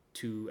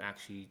to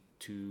actually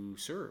to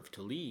serve,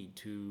 to lead,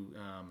 to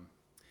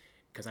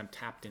because I'm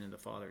tapped into the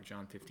Father.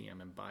 John 15,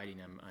 I'm abiding.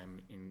 I'm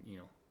in,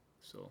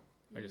 So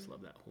I just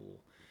love that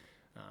whole.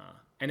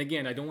 And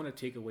again, I don't want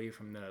to take away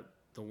from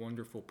the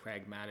wonderful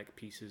pragmatic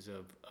pieces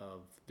of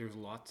there's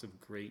lots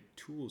of great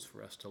tools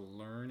for us to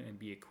learn and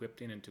be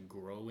equipped in and to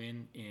grow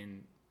in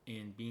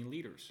being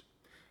leaders,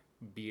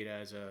 be it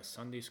as a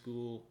Sunday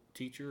school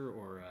teacher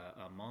or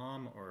a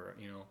mom or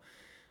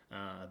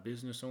a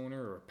business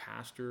owner or a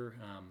pastor.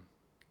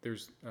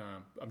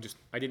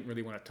 I didn't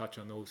really want to touch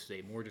on those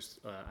today. More just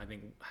I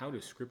think, how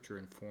does Scripture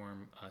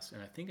inform us?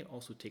 And I think it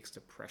also takes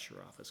the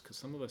pressure off us, because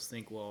some of us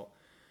think, well,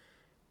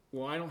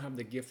 I don't have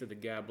the gift of the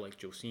gab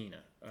like Josina.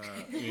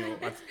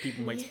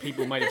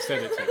 People might have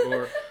said it to you.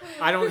 Or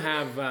I don't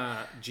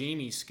have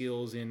Jamie's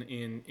skills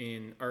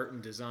in art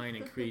and design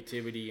and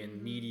creativity and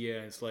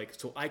media. It's like,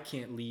 so I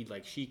can't lead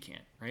like she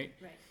can, right?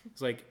 Right.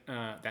 It's like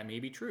that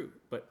may be true,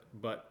 but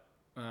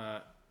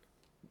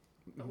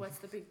what's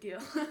the big deal?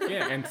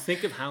 yeah, and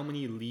think of how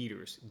many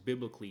leaders,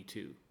 biblically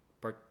too,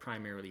 but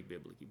primarily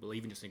biblically, but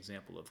even just an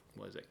example of,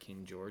 was that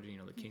King George,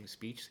 the King's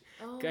speech?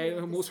 Guy,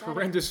 the most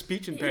horrendous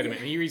speech impediment.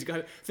 And here he's got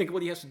to think of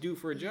what he has to do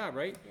for a job,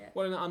 right? Yeah.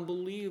 What an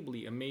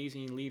unbelievably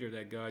amazing leader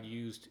that God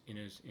used in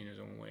his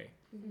own way,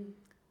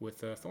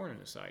 with a thorn in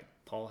his side.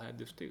 Paul had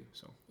this too.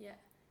 So yeah.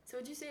 So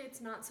would you say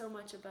it's not so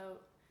much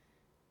about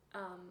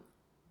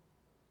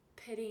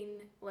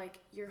pitting like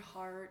your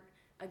heart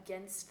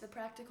against the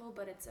practical,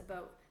 but it's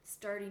about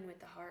starting with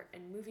the heart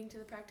and moving to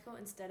the practical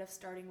instead of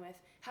starting with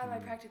how do I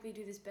practically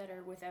do this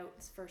better without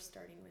first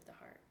starting with the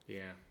heart?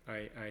 Yeah,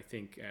 I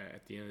think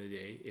at the end of the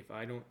day, if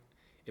I don't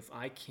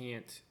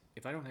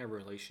have a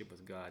relationship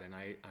with God and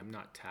I'm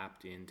not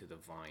tapped into the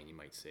vine, you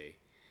might say,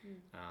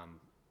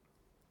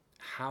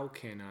 how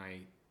can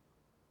I?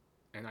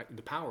 And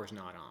the power is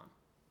not on,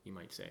 you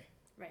might say,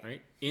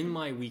 right? In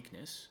my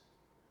weakness,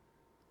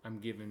 I'm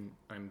given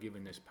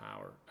this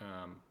power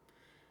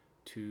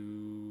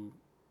to.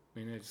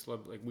 I just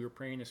love, like we were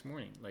praying this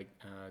morning, like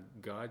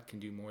God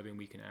can do more than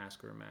we can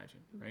ask or imagine,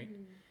 right?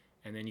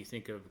 And then you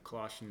think of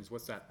Colossians,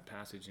 what's that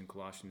passage in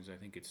Colossians? I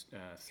think it's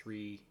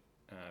 3,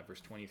 verse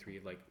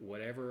 23, like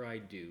whatever I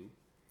do,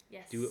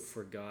 do it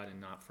for God and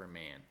not for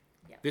man.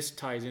 Yep. This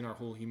ties in our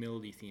whole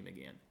humility theme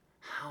again.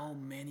 How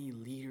many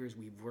leaders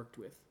we've worked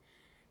with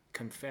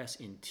confess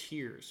in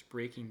tears,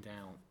 breaking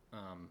down.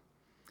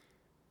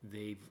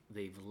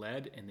 They've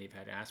led and they've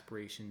had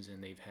aspirations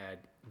and they've had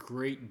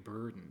great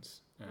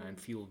burdens and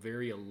feel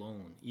very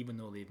alone, even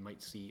though they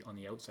might see on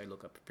the outside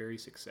look up very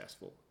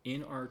successful.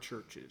 In our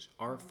churches,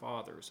 our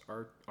fathers,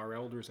 our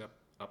elders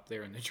up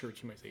there in the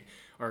church, you might say,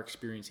 are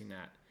experiencing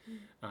that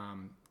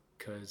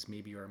because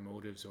maybe our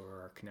motives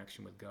or our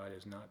connection with God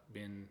has not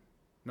been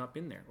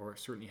there, or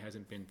certainly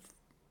hasn't been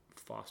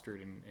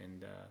fostered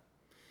and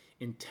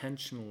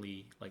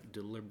intentionally, like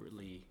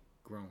deliberately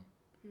grown.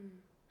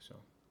 So.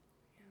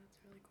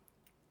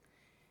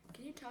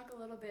 Can you talk a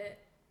little bit?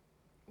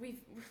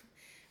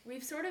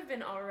 We've sort of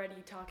been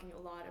already talking a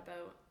lot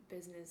about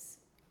business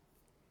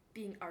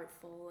being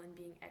artful and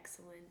being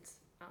excellent.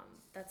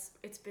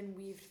 It's been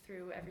weaved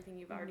through everything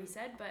you've already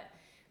said, but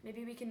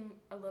maybe we can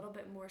a little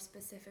bit more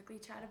specifically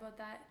chat about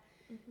that.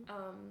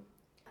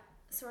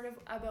 Sort of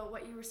about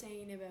what you were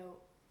saying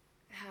about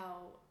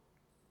how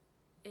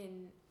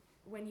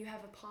when you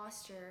have a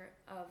posture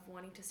of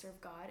wanting to serve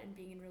God and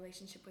being in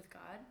relationship with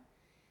God,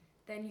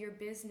 then your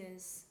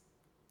business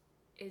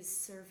is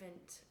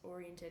servant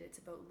oriented. It's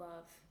about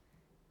love.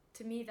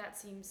 To me,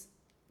 that's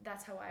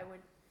how I would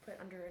put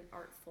under an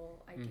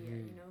artful idea,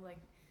 like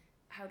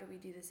how do we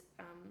do this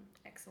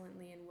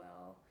excellently and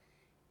well,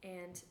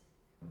 and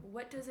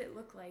what does it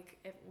look like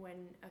when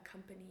a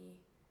company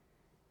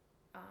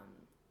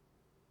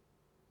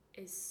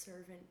is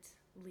servant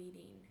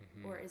leading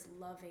or is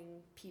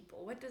loving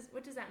people? What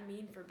does that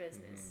mean for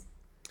business?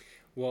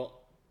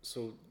 Well,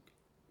 so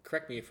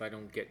correct me if I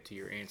don't get to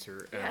your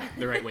answer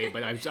the right way,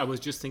 but I was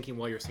just thinking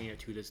while you're saying it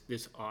too,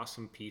 this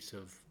awesome piece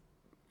of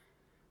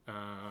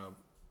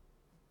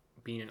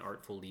being an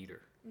artful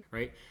leader,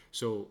 right?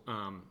 So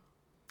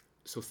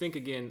think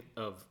again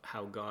of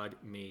how God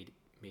made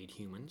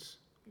humans.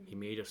 He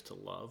made us to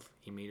love.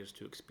 He made us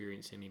to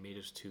experience Him. He made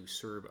us to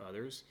serve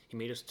others. He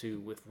made us to,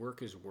 with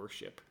work as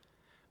worship.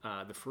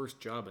 The first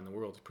job in the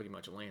world is pretty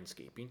much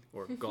landscaping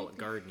or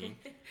gardening.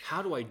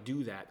 How do I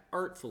do that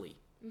artfully?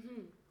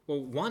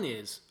 Well, one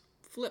is,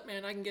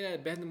 man, I can get out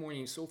of bed in the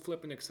morning so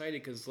flippin'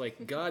 excited because,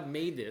 like, God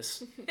made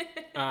this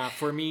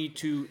for me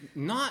to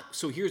not...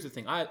 So here's the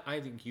thing. I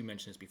think you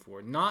mentioned this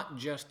before. Not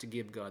just to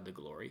give God the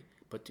glory,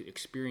 but to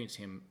experience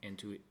Him and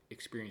to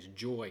experience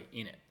joy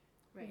in it.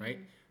 right?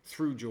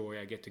 Through joy,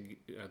 I get to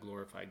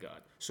glorify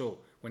God. So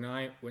when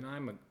I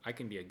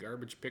can be a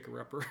garbage picker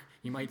upper,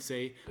 you might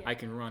say. Yeah. I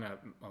can run a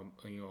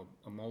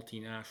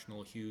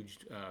multinational, huge,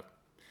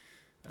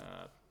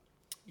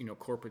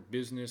 corporate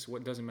business.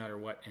 What doesn't matter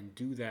what, and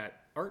do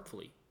that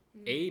artfully.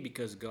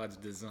 Because God's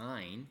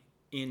design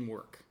in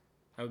work.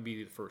 That would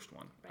be the first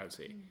one. Right. I would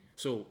say.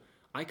 So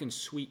I can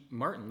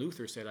Martin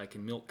Luther said I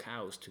can milk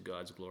cows to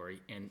God's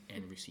glory and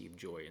receive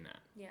joy in that.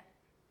 Yeah.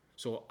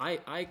 So I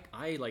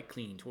like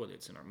cleaning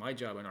toilets, and my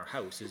job in our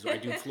house is I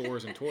do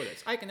floors and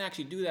toilets. I can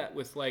actually do that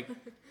with like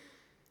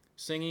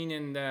singing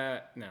and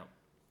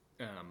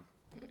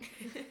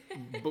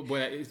but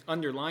what is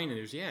underlying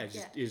is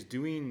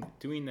doing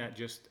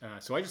that.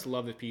 So I just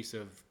love the piece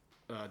of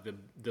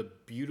the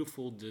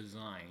beautiful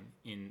design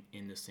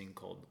in this thing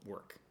called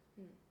work.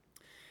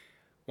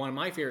 One of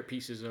my favorite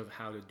pieces of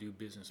how to do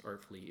business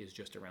artfully is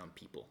just around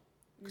people,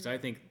 because I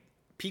think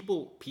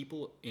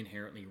people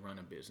inherently run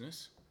a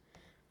business.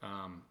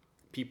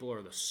 People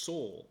are the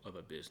soul of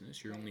a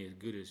business. You're only as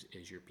good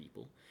as your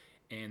people.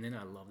 And then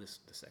I love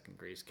the second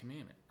greatest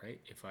commandment, right?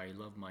 If I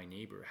love my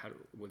neighbor,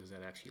 what does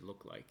that actually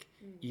look like?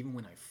 Even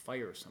when I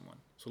fire someone.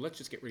 So let's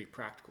just get really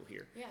practical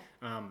here.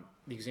 Yeah.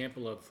 The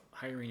example of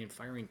hiring and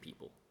firing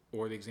people,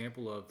 or the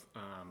example of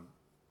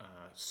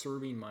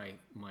serving my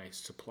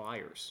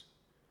suppliers.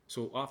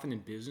 So often in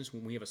business,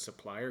 when we have a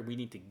supplier, we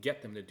need to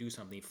get them to do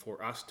something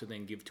for us to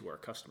then give to our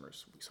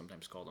customers. We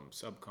sometimes call them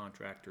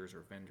subcontractors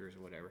or vendors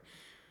or whatever.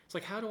 It's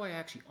like, how do I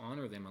actually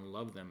honor them and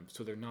love them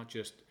so they're not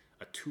just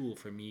a tool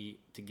for me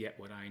to get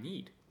what I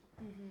need?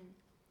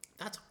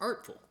 That's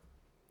artful.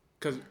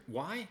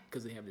 Why?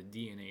 Because they have the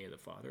DNA of the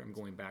Father. I'm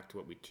going back to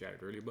what we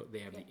chatted earlier about.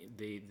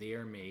 They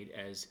are made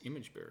as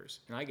image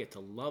bearers, and I get to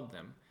love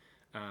them.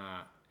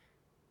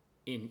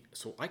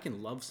 So I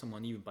can love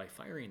someone even by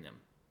firing them.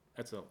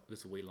 That's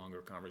a way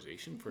longer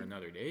conversation for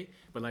another day,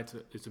 but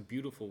it's a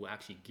beautiful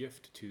actually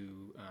gift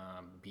to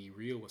be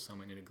real with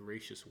someone in a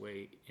gracious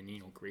way,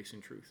 in grace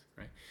and truth,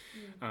 right?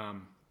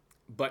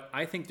 But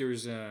I think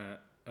there's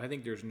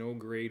no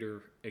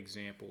greater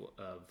example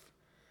of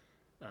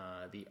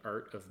the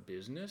art of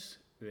business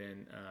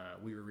than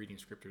we were reading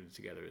scripture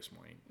together this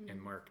morning in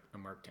Mark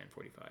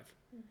 10:45.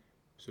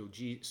 So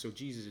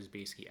Jesus is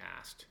basically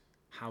asked,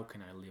 how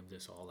can I live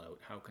this all out?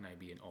 How can I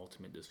be an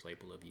ultimate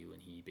disciple of you?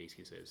 And he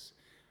basically says,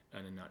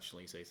 in a nutshell,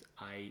 he says,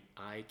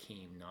 I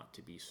came not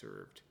to be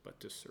served, but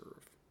to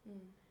serve.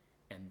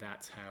 And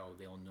that's how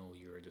they'll know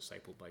you're a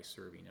disciple, by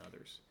serving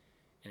others.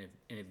 And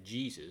if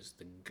Jesus,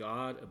 the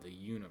God of the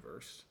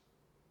universe,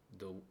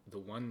 the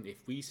one,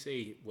 if we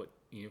say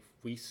if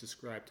we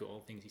subscribe to all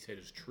things he said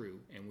is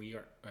true, and we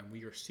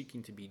are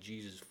seeking to be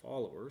Jesus'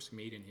 followers,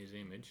 made in his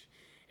image,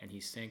 and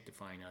he's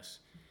sanctifying us,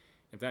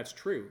 if that's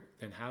true,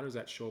 then how does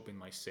that show up in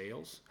my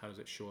sales? How does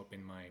it show up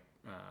in my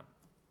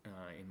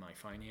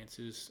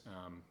finances,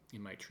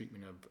 in my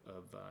treatment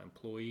of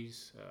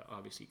employees,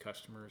 obviously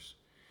customers?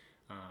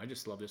 I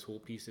just love this whole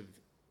piece of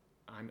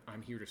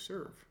I'm here to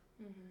serve.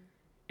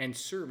 And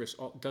service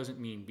doesn't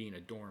mean being a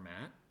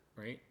doormat,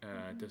 right?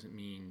 It doesn't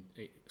mean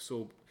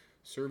so.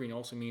 Serving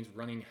also means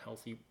running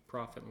healthy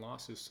profit and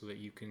losses so that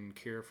you can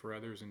care for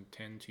others and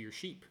tend to your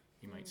sheep,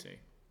 you might say.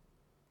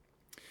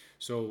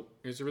 So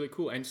it's really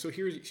cool. And so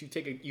you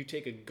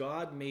take a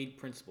God-made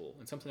principle,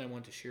 and something I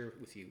want to share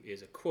with you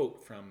is a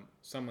quote from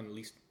someone, at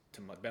least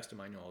to the best of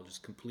my knowledge, is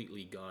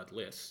completely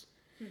godless.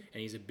 And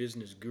he's a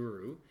business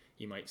guru,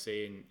 you might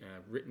say, and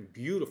written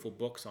beautiful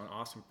books on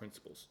awesome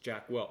principles,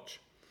 Jack Welch.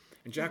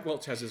 And Jack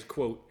Welch has this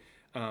quote,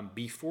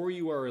 before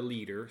you are a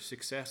leader,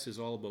 success is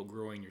all about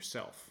growing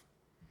yourself.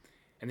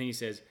 And then he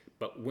says,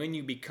 but when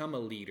you become a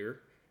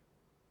leader,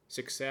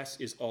 success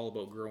is all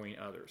about growing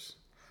others.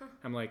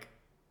 I'm like,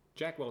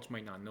 Jack Welch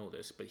might not know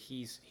this, but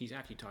he's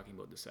actually talking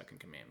about the second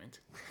commandment.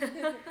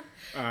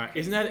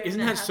 Isn't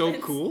that so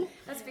cool?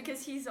 That's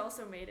because he's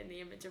also made in the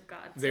image of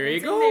God. So there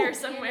you go. There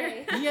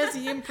somewhere. He has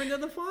the imprint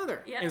of the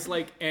Father. Yeah. And it's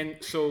like, and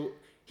so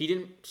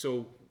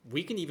so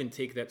we can even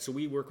take that. So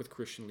we work with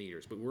Christian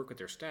leaders, but we work with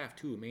their staff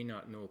too, who may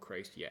not know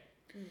Christ yet.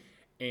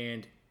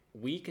 And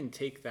we can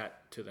take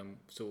that to them.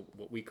 So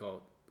what we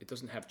call, it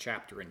doesn't have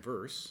chapter and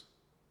verse,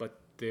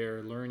 but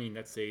they're learning,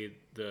 let's say,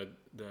 the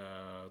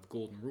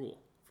golden rule,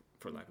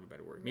 for lack of a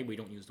better word. Maybe we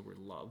don't use the word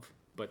love,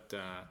 but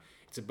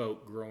it's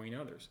about growing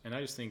others. And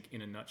I just think,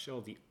 in a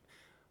nutshell,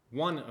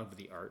 one of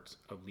the arts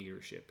of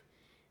leadership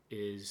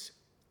is,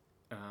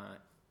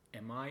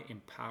 am I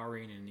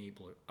empowering and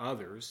enabling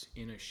others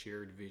in a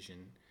shared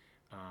vision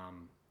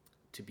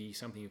to be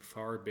something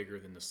far bigger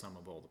than the sum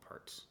of all the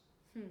parts?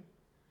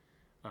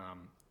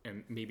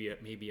 And maybe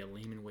a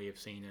layman way of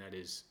saying that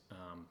is,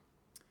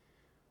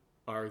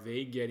 are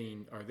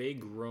they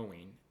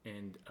growing,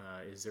 and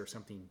is there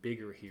something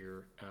bigger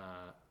here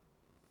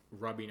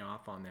rubbing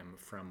off on them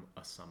from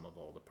a sum of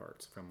all the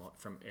parts,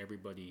 from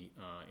everybody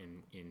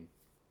in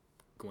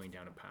going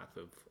down a path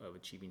of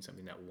achieving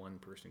something that one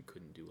person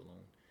couldn't do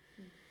alone?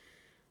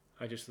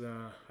 I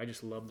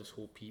just love this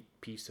whole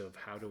piece of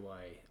how do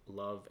I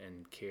love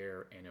and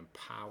care and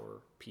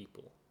empower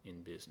people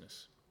in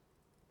business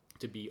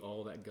to be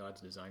all that God's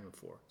designed them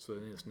for. So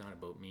then it's not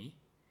about me.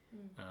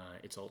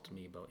 It's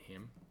ultimately about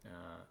Him,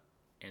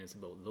 and it's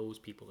about those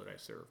people that I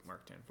serve.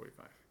 Mark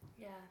 10:45.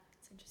 Yeah,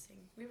 it's interesting.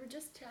 We were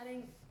just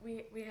chatting.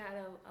 We had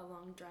a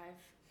long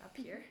drive up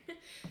here,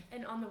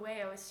 and on the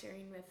way I was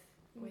sharing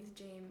with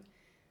James.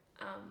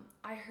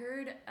 I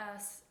heard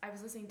I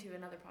was listening to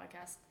another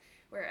podcast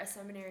where a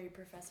seminary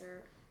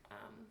professor,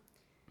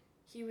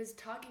 he was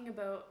talking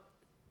about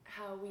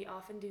how we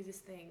often do this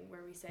thing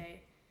where we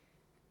say,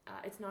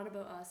 it's not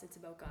about us, it's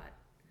about God.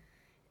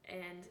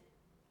 And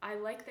I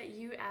like that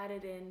you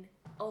added in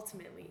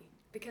ultimately,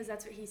 because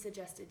that's what he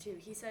suggested too.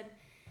 He said,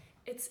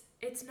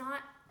 it's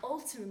not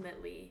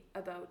ultimately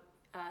about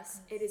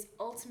us, it is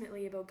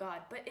ultimately about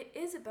God, but it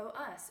is about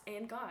us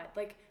and God.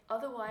 Like,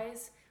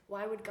 otherwise,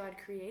 why would God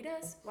create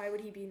us? Why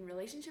would He be in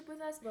relationship with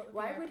us?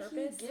 Why would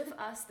He give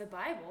us the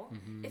Bible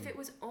if it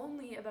was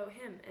only about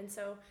Him? And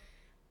so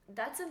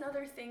that's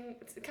another thing.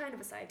 It's kind of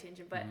a side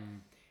tangent, but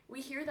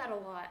we hear that a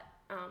lot.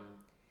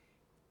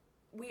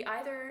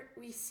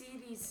 We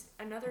see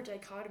another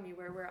dichotomy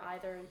where we're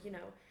either,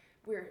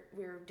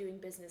 we're doing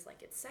business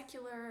like it's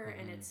secular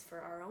and it's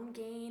for our own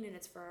gain and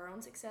it's for our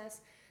own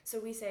success. So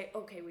we say,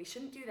 okay, we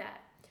shouldn't do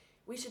that.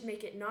 We should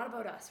make it not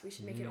about us. We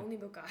should make it only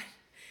about God.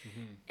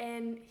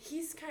 And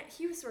he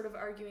was sort of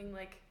arguing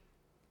like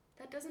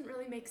that doesn't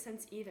really make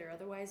sense either.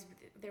 Otherwise,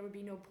 there would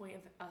be no point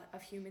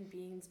of human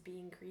beings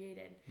being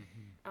created.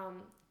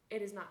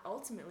 It is not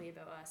ultimately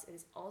about us. It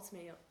is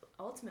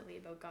ultimately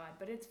about God.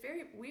 But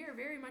we are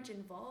very much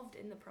involved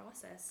in the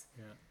process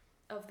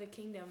of the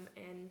kingdom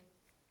and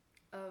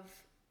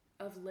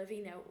of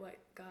living out what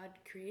God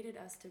created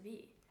us to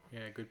be.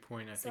 Yeah, good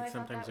point. I So think I thought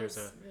sometimes that there's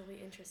was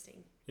really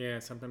interesting.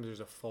 sometimes there's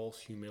a false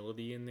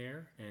humility in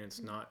there, and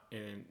it's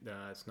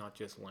not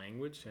just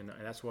language, and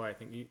that's why I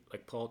think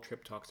like Paul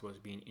Tripp talks about us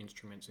being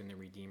instruments in the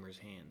Redeemer's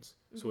hands.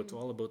 So it's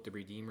all about the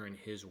Redeemer and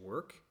His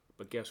work.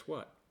 But guess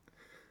what?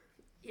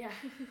 Yeah.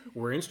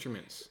 We're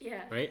instruments.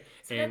 Yeah. Right.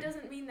 So that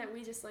doesn't mean that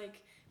we just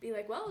like be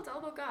like, well, it's all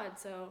about God.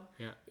 So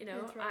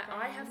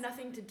I have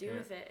nothing to do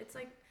with it. It's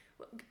like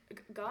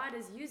God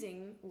is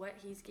using what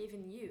He's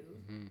given you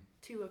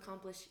to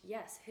accomplish,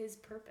 yes, His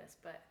purpose,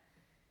 but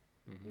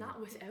not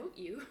without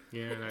you.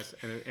 Yeah,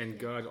 and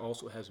God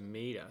also has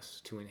made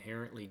us to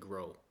inherently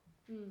grow.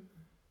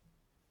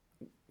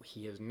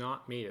 He has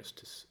not made us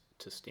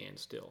to stand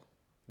still.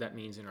 That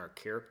means in our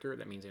character,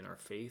 that means in our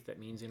faith, that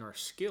means in our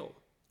skill.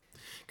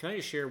 Can I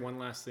just share one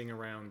last thing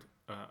around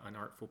an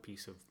artful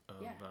piece of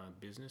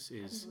business?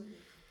 Is Absolutely.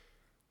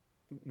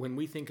 when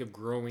we think of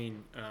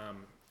growing.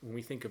 When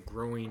we think of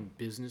growing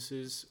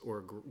businesses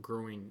or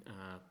growing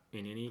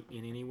in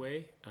any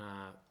way,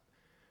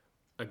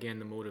 again,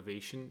 the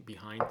motivation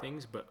behind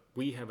things, but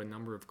we have a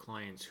number of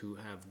clients who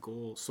have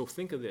goals. So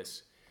think of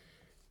this: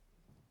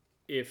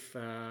 if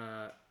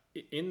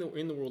in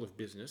the world of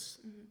business,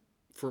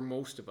 for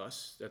most of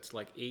us, that's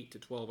like 8 to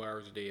 12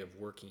 hours a day of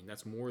working.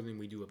 That's more than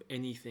we do of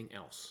anything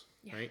else,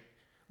 right?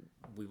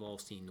 We've all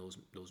seen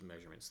those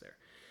measurements there.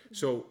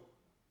 So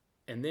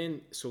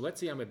let's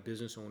say I'm a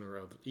business owner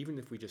of, even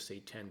if we just say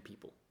 10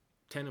 people,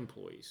 10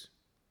 employees.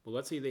 Well,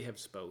 let's say they have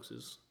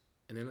spouses,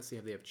 and then let's say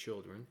they have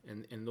children,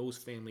 and those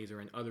families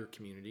are in other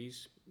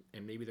communities,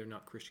 and maybe they're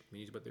not Christian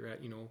communities, but they're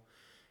at,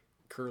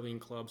 curling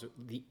clubs.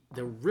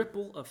 The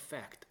ripple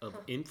effect of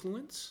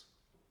influence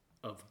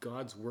of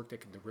God's work, that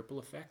can the ripple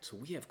effect. So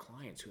we have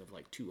clients who have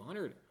like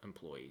 200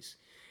 employees,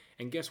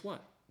 and guess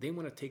what? They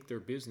want to take their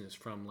business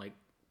from like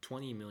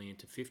 20 million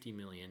to 50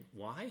 million.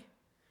 Why?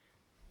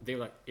 They're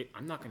like,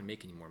 I'm not going to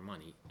make any more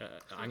money.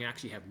 I'm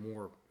actually have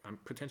more. I'm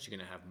potentially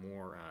going to have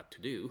more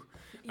to do.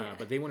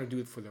 But they want to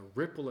do it for the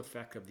ripple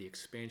effect of the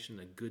expansion,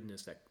 the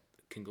goodness that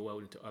can go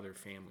out into other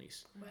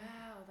families.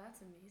 Wow,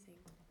 that's amazing.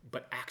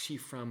 But actually,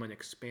 from an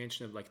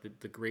expansion of like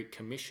the Great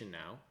Commission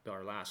now,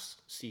 our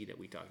last C that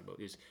we talked about,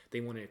 is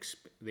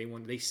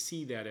they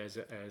see that as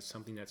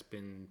something that's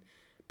been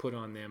put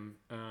on them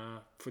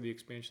for the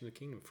expansion of the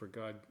kingdom, for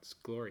God's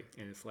glory.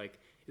 And it's like,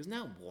 isn't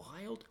that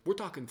wild? We're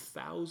talking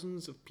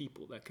thousands of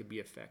people that could be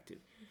affected.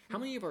 How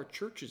many of our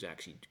churches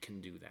actually can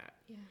do that?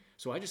 Yeah.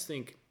 So I just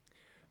think,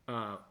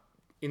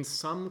 in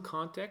some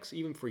contexts,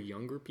 even for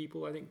younger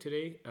people, I think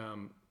today,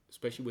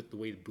 especially with the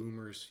way the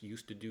boomers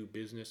used to do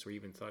business, or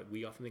even thought,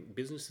 we often think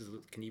businesses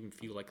can even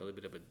feel like a little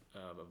bit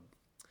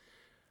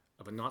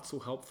of a not so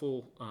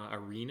helpful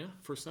arena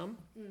for some.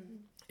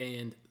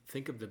 And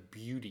think of the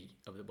beauty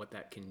of what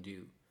that can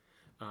do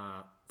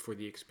for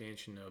the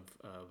expansion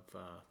of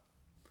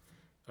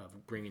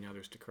bringing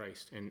others to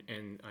Christ.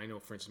 And I know,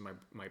 for instance,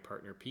 my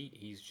partner Pete,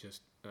 he's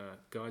just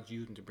God's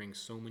using to bring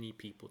so many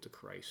people to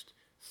Christ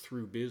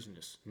through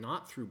business,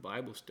 not through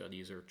Bible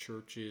studies or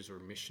churches or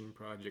mission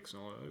projects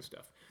and all that other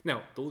stuff.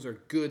 Now, those are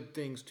good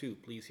things too.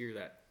 Please hear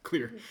that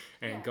clear.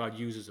 And God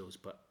uses those,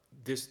 but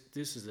this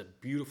is a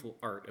beautiful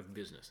art of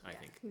business, I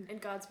think.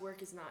 And God's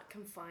work is not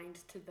confined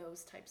to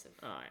those types of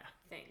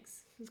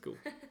things. It's cool.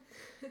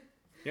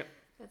 Yep.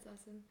 That's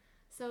awesome.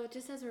 So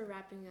just as we're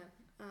wrapping up,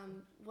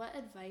 what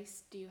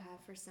advice do you have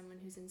for someone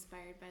who's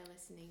inspired by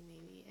listening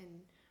maybe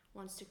and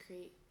wants to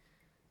create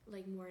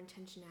like more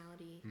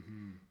intentionality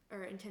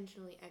or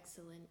intentionally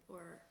excellent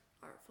or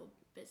artful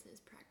business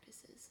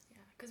practices. Yeah,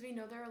 because we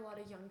know there are a lot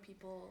of young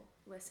people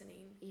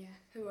listening Yeah.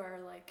 who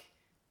are like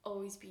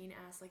always being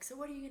asked like, so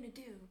what are you gonna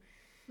do?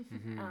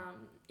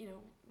 You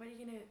know,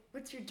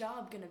 what's your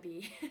job gonna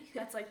be?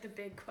 That's like the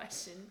big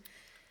question.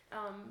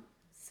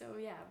 So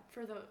yeah,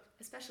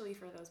 especially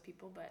for those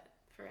people, but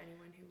for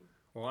anyone who.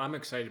 Well, I'm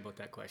excited about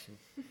that question,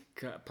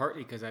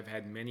 partly because I've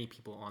had many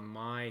people on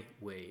my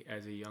way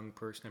as a young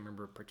person. I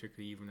remember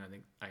particularly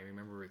I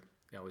remember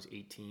I was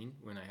 18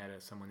 when I had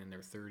someone in their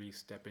 30s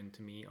step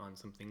into me on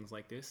some things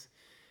like this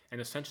and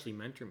essentially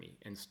mentor me,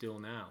 and still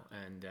now.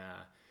 And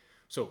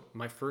so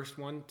my first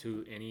one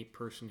to any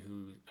person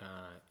who,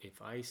 if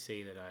I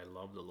say that I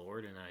love the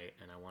Lord and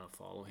I want to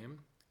follow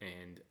him,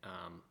 and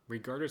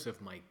regardless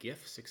of my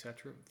gifts,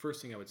 etc.,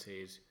 first thing I would say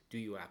is, do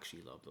you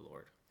actually love the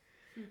Lord?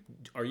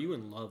 Are you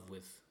in love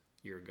with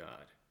your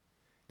God?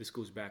 This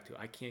goes back to,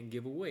 I can't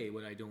give away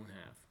what I don't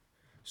have.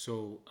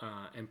 So,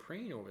 and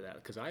praying over that,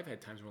 because I've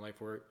had times in my life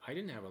where I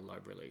didn't have a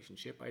love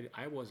relationship.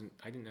 I wasn't,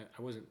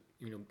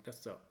 you know,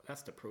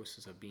 that's the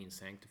process of being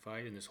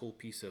sanctified, and this whole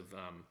piece of,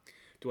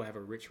 do I have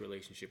a rich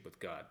relationship with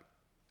God?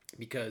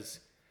 Because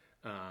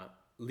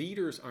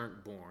leaders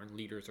aren't born,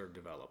 leaders are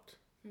developed.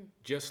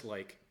 Just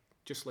like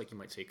you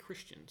might say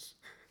Christians.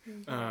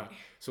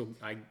 So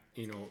That's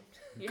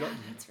really good.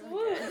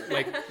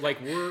 like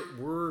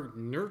we're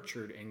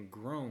nurtured and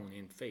grown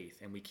in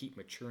faith, and we keep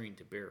maturing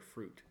to bear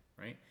fruit,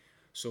 right?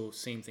 So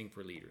same thing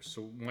for leaders.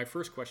 So my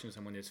first question to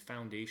someone is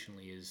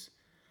foundationally is,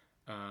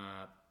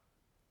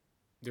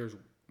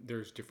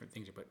 there's different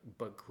things,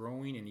 but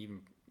growing, and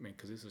even,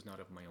 because this is not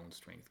of my own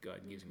strength,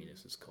 God gives me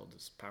this. It's called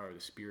this power of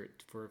the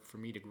Spirit for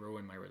me to grow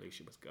in my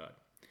relationship with God.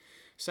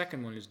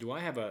 Second one is, do I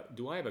have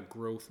a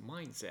growth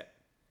mindset?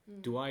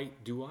 Do I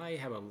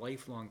have a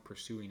lifelong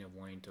pursuing of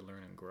wanting to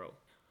learn and grow,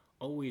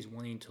 always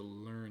wanting to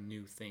learn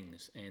new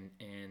things,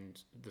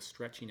 and the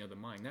stretching of the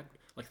mind? That,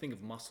 like, think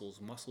of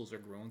muscles. Muscles are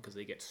grown because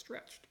they get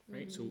stretched,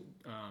 right? So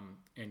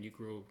and you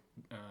grow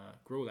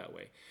that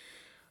way.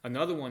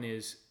 Another one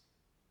is,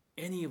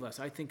 any of us,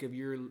 I think of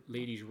your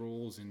ladies'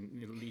 roles and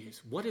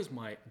ladies.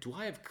 Do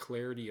I have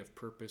clarity of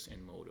purpose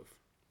and motive?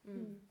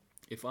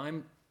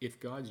 If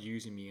God's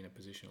using me in a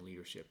position of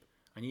leadership,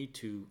 I need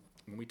to.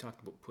 When we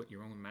talked about put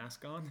your own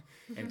mask on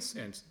and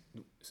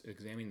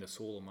examining the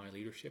soul of my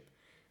leadership,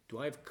 do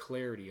I have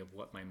clarity of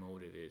what my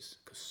motive is?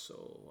 Because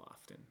so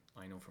often,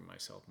 I know for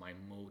myself, my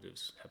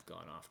motives have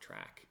gone off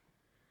track.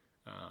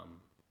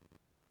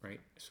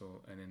 Right.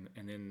 So and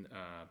then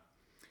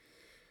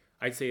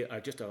I'd say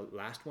just a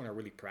last one, are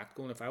really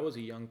practical. And if I was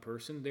a young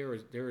person,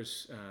 there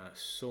is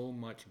so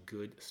much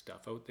good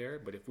stuff out there.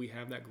 But if we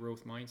have that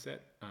growth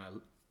mindset,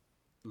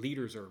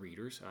 leaders are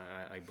readers,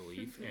 I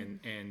believe,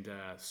 and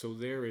so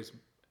there are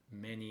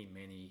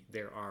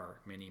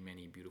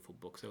many beautiful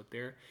books out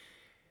there.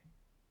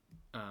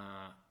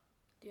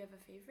 Do you have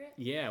a favorite?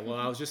 Yeah, well,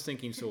 I was just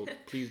thinking. So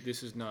please,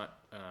 this is not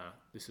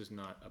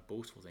a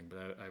boastful thing,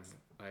 but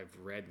I've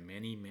read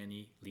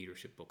many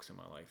leadership books in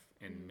my life,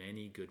 and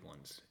many good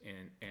ones.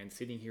 And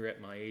sitting here at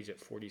my age at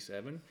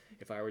 47,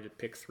 if I were to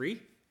pick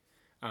three,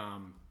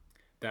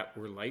 that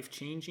were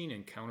life-changing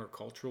and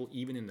countercultural,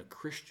 even in the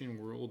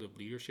Christian world of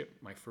leadership.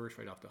 My first,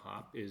 right off the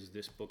hop, is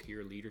this book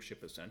here,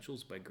 Leadership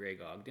Essentials by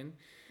Greg Ogden.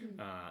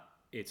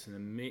 It's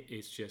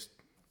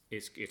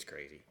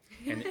crazy.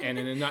 And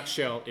in a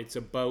nutshell, it's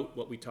about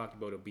what we talked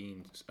about of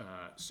being,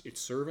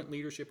 it's servant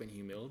leadership and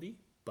humility,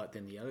 but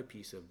then the other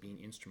piece of being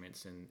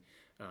instruments. And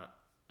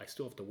I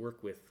still have to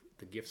work with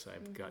the gifts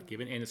I've got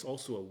given. And it's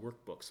also a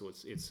workbook. So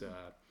it's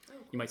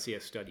you might say a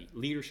study.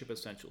 Leadership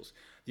Essentials.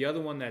 The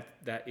other one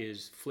that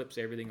flips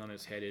everything on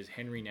its head is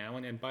Henry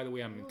Nouwen. And by the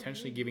way, I'm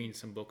intentionally giving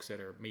some books that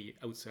are maybe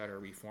outside our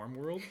reform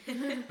world.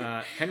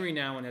 Henry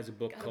Nouwen has a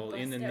book called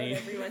In the Name.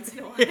 Every once in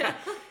a while. Yeah.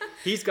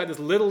 He's got this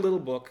little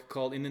book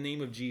called In the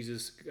Name of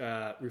Jesus,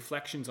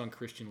 Reflections on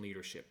Christian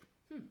Leadership.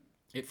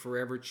 It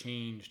forever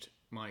changed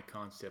my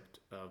concept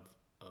of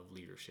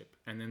leadership.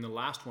 And then the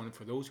last one,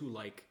 for those who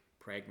like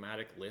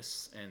pragmatic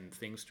lists and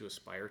things to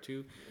aspire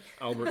to,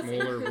 Albert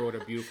Mohler wrote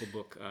a beautiful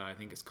book. I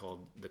think it's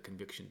called The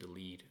Conviction to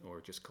Lead,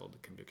 or just called The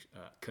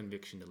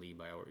Conviction to Lead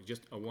by Albert.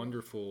 Just a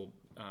wonderful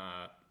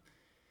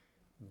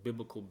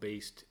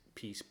biblical-based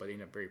piece, but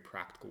in a very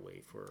practical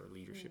way for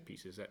leadership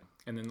pieces.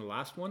 And then the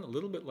last one, a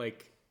little bit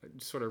like,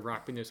 sort of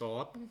wrapping this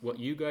all up, what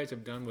you guys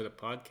have done with a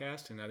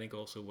podcast, and I think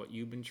also what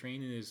you've been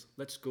training, is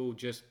let's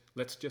just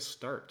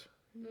start.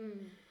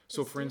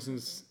 So for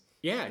instance,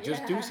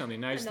 just do something.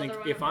 And I just think,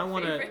 if I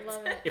want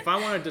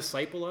to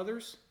disciple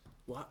others,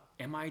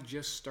 am I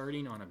just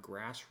starting on a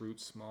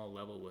grassroots small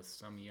level with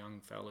some young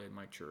fella in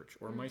my church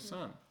or my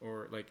son,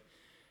 or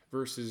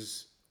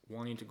versus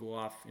wanting to go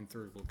off in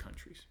third world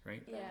countries,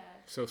 right? Yeah.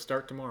 So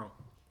start tomorrow.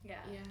 Yeah.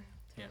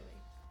 Totally.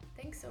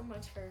 Thanks so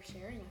much for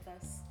sharing with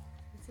us.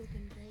 This has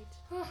been great.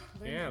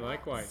 Yeah,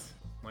 likewise.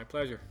 My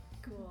pleasure.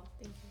 Cool.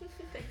 Thank you.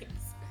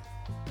 Thanks.